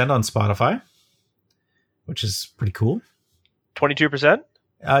 22% on Spotify, which is pretty cool. 22%?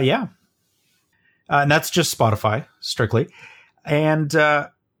 Yeah. And that's just Spotify, strictly. And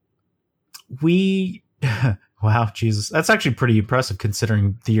wow, Jesus. That's actually pretty impressive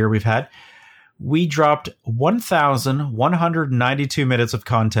considering the year we've had. We dropped 1,192 minutes of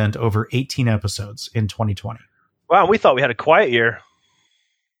content over 18 episodes in 2020. Wow, we thought we had a quiet year.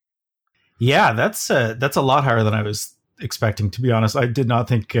 Yeah, that's a lot higher than I was expecting. To be honest, I did not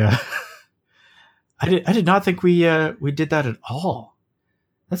think I did not think we did that at all.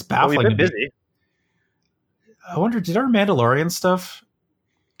 That's baffling. Well, we've been busy. I wonder, did our Mandalorian stuff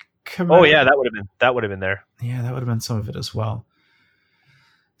come? Oh yeah, that would have been there. Yeah, that would have been some of it as well.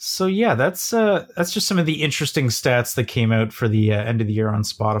 So yeah, that's just some of the interesting stats that came out for the end of the year on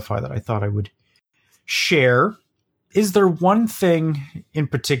Spotify that I thought I would share. Is there one thing in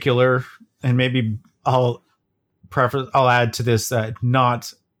particular, and maybe I'll add to this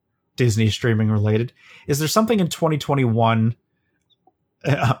not Disney streaming related. Is there something in 2021,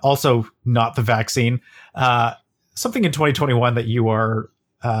 also not the vaccine, something in 2021 that you are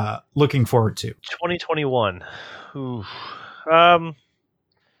looking forward to? 2021. Ooh.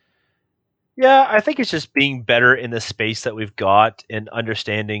 Yeah, I think it's just being better in the space that we've got and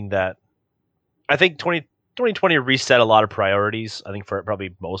understanding that I think 2020 reset a lot of priorities, I think, for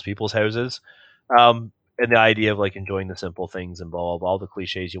probably most people's houses. And the idea of like enjoying the simple things and blah, blah, blah, all the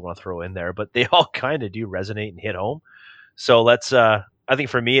cliches you want to throw in there, but they all kind of do resonate and hit home. So let's, I think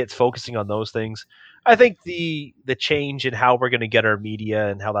for me, it's focusing on those things. I think the change in how we're going to get our media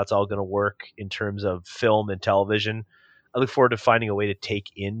and how that's all going to work in terms of film and television, I look forward to finding a way to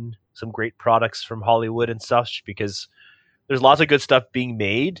take in some great products from Hollywood and such, because there's lots of good stuff being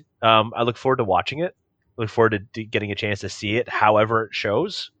made. I look forward to watching it. Look forward to getting a chance to see it, however it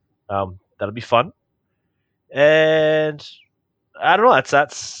shows. That'll be fun. And I don't know.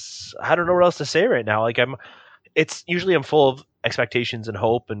 That's I don't know what else to say right now. Like I'm full of expectations and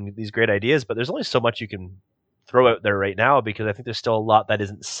hope and these great ideas, but there's only so much you can throw out there right now, because I think there's still a lot that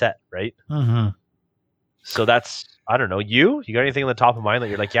isn't set, right? Mm-hmm. So that's, I don't know. You got anything on the top of mind that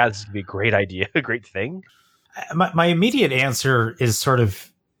you're like, yeah, this would be a great idea, a great thing? My immediate answer is sort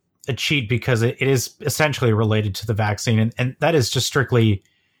of a cheat, because it is essentially related to the vaccine, and that is just strictly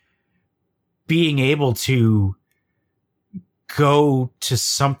being able to go to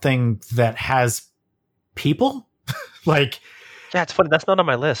something that has people. Like, yeah, it's funny. That's not on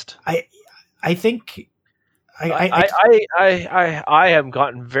my list. I think I have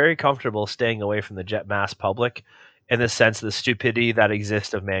gotten very comfortable staying away from the mass public in the sense of the stupidity that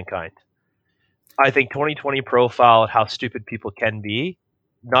exists of mankind. I think 2020 profiled how stupid people can be,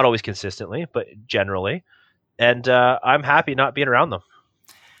 not always consistently, but generally. And I'm happy not being around them.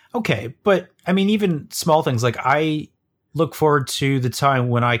 Okay, but I mean, even small things, like I look forward to the time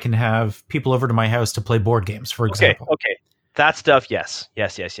when I can have people over to my house to play board games, for example. Okay. That stuff, yes.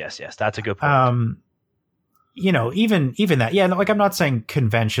 That's a good point. Even that, yeah. Like, I'm not saying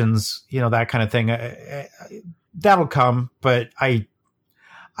conventions, that kind of thing. That'll come, but I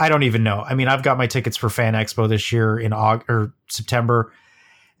don't even know. I mean, I've got my tickets for Fan Expo this year in August or September,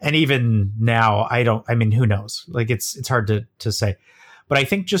 and even now, who knows? Like, it's hard to say. But I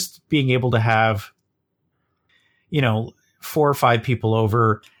think just being able to have, 4 or 5 people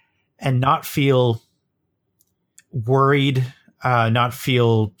over and not feel worried, not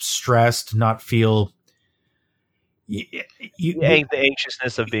feel stressed, not feel the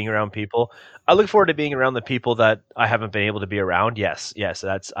anxiousness of being around people. I look forward to being around the people that I haven't been able to be around. Yes,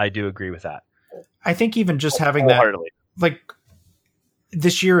 I do agree with that. I think even just having that, like,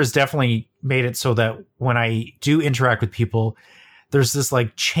 this year has definitely made it so that when I do interact with people, there's this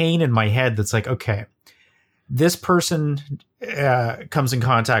like chain in my head that's like, okay, this person comes in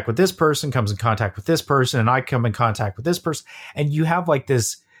contact with this person, comes in contact with this person, and I come in contact with this person. And you have like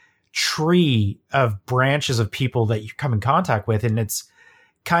this tree of branches of people that you come in contact with. And it's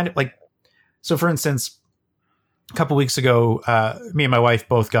kind of like, so for instance, a couple weeks ago, me and my wife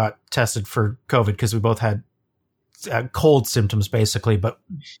both got tested for COVID because we both had cold symptoms basically, but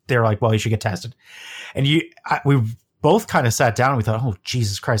they're like, well, you should get tested. And we both kind of sat down and we thought, oh,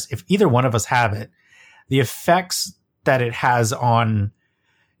 Jesus Christ, if either one of us have it, the effects that it has on,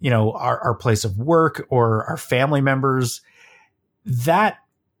 our place of work or our family members, that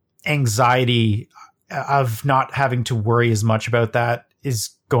anxiety of not having to worry as much about that is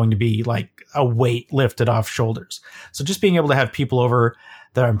going to be like a weight lifted off shoulders. So just being able to have people over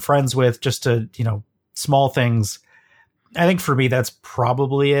that I'm friends with, just to, small things. I think for me, that's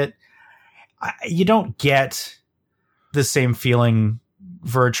probably it. You don't get the same feeling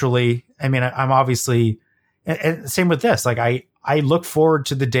virtually. I mean, I'm obviously, and same with this. Like I look forward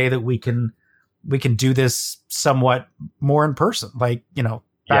to the day that we can do this somewhat more in person. Like,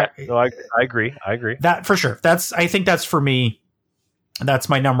 I agree. That for sure. I think that's for me. That's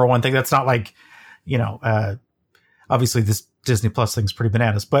my number one thing. That's not like, obviously this Disney Plus thing's pretty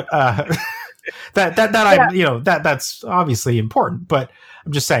bananas, but, that's obviously important, but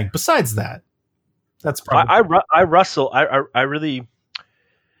I'm just saying, besides that, that's probably, I really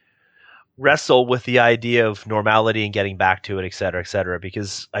wrestle with the idea of normality and getting back to it, et cetera,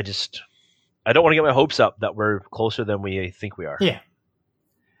 because I don't want to get my hopes up that we're closer than we think we are. Yeah.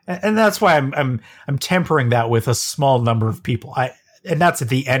 And that's why I'm tempering that with a small number of people. And that's at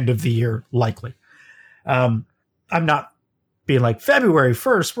the end of the year, likely. I'm not being like, February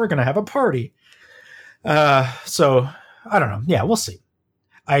 1st, we're going to have a party. So I don't know. Yeah, we'll see.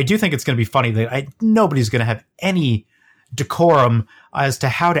 I do think it's going to be funny that nobody's going to have any decorum as to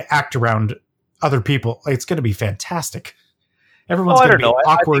how to act around other people. It's going to be fantastic. Everyone's going to be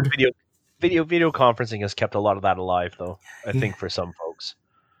awkward. I think video conferencing has kept a lot of that alive, though. I think for some folks.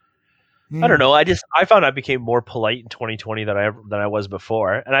 I don't know. I found I became more polite in 2020 than I was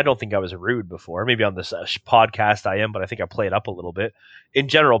before, and I don't think I was rude before. Maybe on this podcast I am, but I think I played up a little bit. In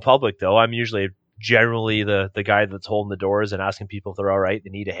general public, though, I'm usually generally the guy that's holding the doors and asking people if they're all right, they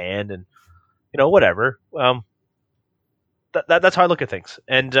need a hand, and whatever. That's how I look at things,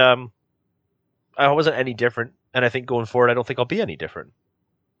 and I wasn't any different, and I think going forward, I don't think I'll be any different.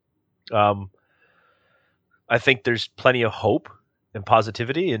 I think there's plenty of hope and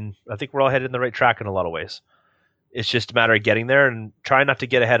positivity, and I think we're all headed in the right track in a lot of ways. It's just a matter of getting there and trying not to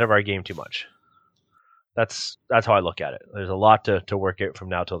get ahead of our game too much. That's how I look at it. There's a lot to work out from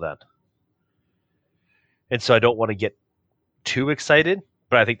now till then. And so I don't want to get too excited,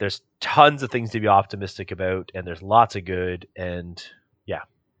 but I think there's tons of things to be optimistic about, and there's lots of good, and yeah.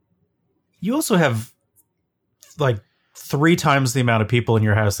 You also have like 3 times the amount of people in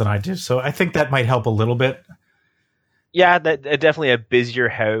your house than I do, so I think that might help a little bit. Yeah, that definitely a busier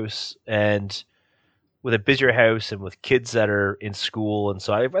house, and with a busier house and with kids that are in school, and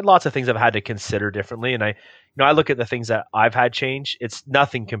so I've had lots of things I've had to consider differently. And I look at the things that I've had change. It's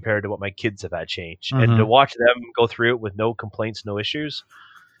nothing compared to what my kids have had change, and to watch them go through it with no complaints, no issues.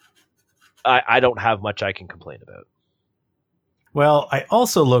 I don't have much I can complain about. Well, I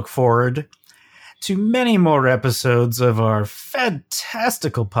also look forward to many more episodes of our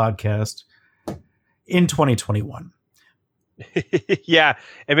fantastical podcast in 2021. Yeah,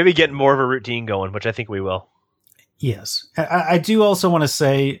 and maybe getting more of a routine going, which I think we will. Yes. I do also want to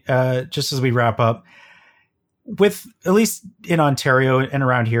say, just as we wrap up, with at least in Ontario and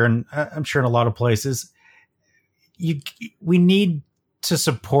around here, and I'm sure in a lot of places, we need to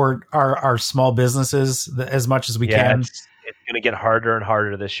support our small businesses as much as we can. It's going to get harder and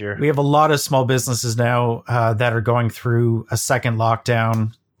harder this year. We have a lot of small businesses now that are going through a second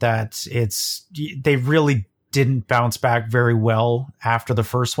lockdown that they really didn't bounce back very well after the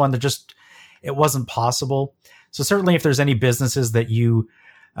first one. It wasn't possible. So certainly if there's any businesses that you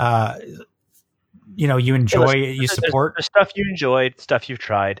enjoy, you support. There's stuff you enjoyed, stuff you've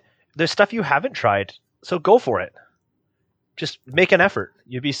tried. There's stuff you haven't tried. So go for it. Just make an effort.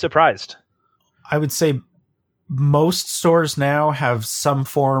 You'd be surprised. I would say most stores now have some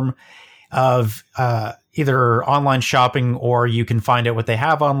form of either online shopping, or you can find out what they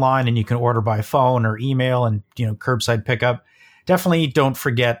have online and you can order by phone or email and, curbside pickup. Definitely don't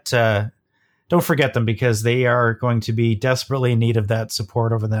forget them, because they are going to be desperately in need of that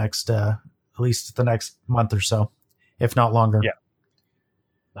support over the next, at least the next month or so, if not longer. Yeah.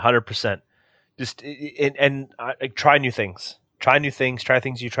 100%. Just, and try new things, try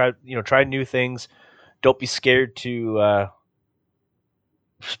things you try new things. Don't be scared to,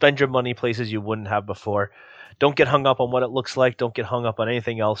 spend your money places you wouldn't have before. Don't get hung up on what it looks like. Don't get hung up on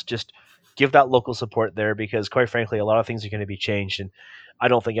anything else. Just give that local support there, because quite frankly, a lot of things are going to be changed. And I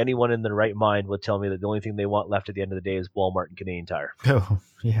don't think anyone in their right mind would tell me that the only thing they want left at the end of the day is Walmart and Canadian Tire. Oh,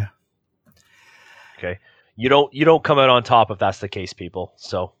 yeah. Okay. You don't come out on top if that's the case, people.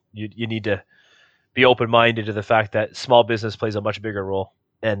 So you need to be open-minded to the fact that small business plays a much bigger role.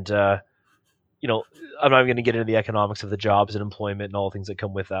 And, I'm not going to get into the economics of the jobs and employment and all the things that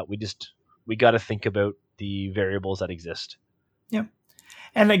come with that. We got to think about the variables that exist. Yeah.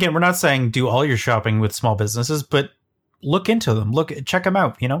 And again, we're not saying do all your shopping with small businesses, but look into them. Check them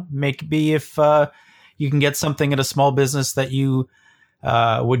out. Maybe if you can get something at a small business that you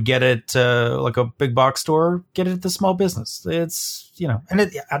would get at like a big box store, get it at the small business. It's,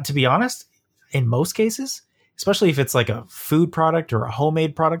 and to be honest, in most cases, especially if it's like a food product or a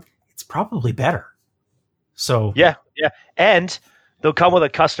homemade product, it's probably better. So yeah. And they'll come with a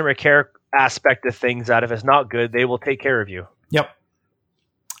customer care aspect of things that if it's not good, they will take care of you.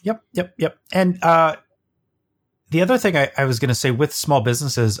 Yep. And the other thing I was going to say with small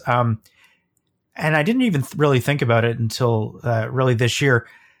businesses, and I didn't even really think about it until really this year,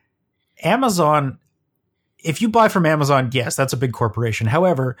 Amazon, if you buy from Amazon, yes, that's a big corporation.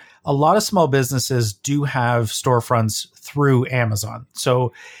 However, a lot of small businesses do have storefronts through Amazon.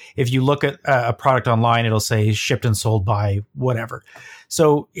 So if you look at a product online, it'll say shipped and sold by whatever.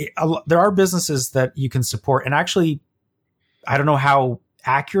 So there are businesses that you can support. And actually, I don't know how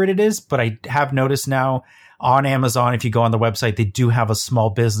accurate it is, but I have noticed now on Amazon, if you go on the website, they do have a small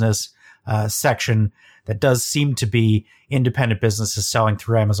business section that does seem to be independent businesses selling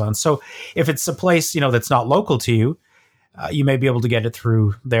through Amazon. So if it's a place, that's not local to you, you may be able to get it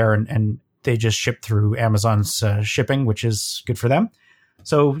through there, and they just ship through Amazon's shipping, which is good for them.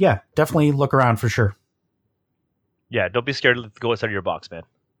 So yeah, definitely look around for sure. Yeah, don't be scared to go outside of your box, man.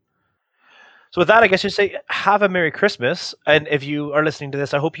 So with that, I guess you'd say have a Merry Christmas. And if you are listening to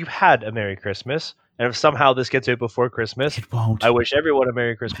this, I hope you had a Merry Christmas. And if somehow this gets out before Christmas, it won't. I wish everyone a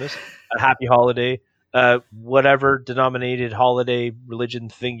Merry Christmas, a happy holiday, whatever denominated holiday, religion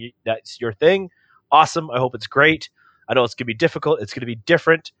thing, that's your thing. Awesome. I hope it's great. I know it's going to be difficult. It's going to be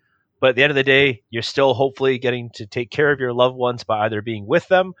different. But at the end of the day, you're still hopefully getting to take care of your loved ones by either being with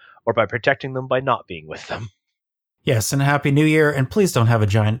them or by protecting them by not being with them. Yes, and a Happy New Year. And please don't have a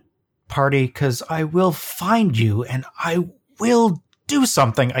giant party because I will find you and I will do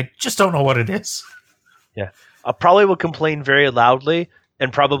something. I just don't know what it is. Yeah. I probably will complain very loudly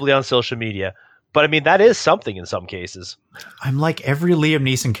and probably on social media. But I mean, that is something in some cases. I'm like every Liam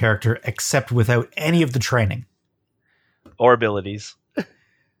Neeson character except without any of the training. Or abilities.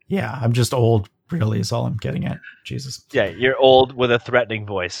 Yeah, I'm just old, really, is all I'm getting at. Jesus. Yeah, you're old with a threatening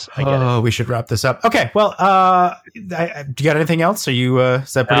voice. I get it. We should wrap this up. Okay, well, do you got anything else? Are you,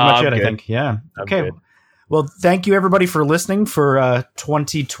 is that pretty much it, good. I think? Yeah. Okay. I'm good. Well, thank you, everybody, for listening for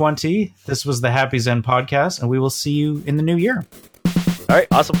 2020. This was the Happy Zen Podcast, and we will see you in the new year. All right,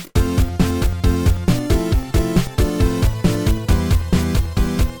 awesome.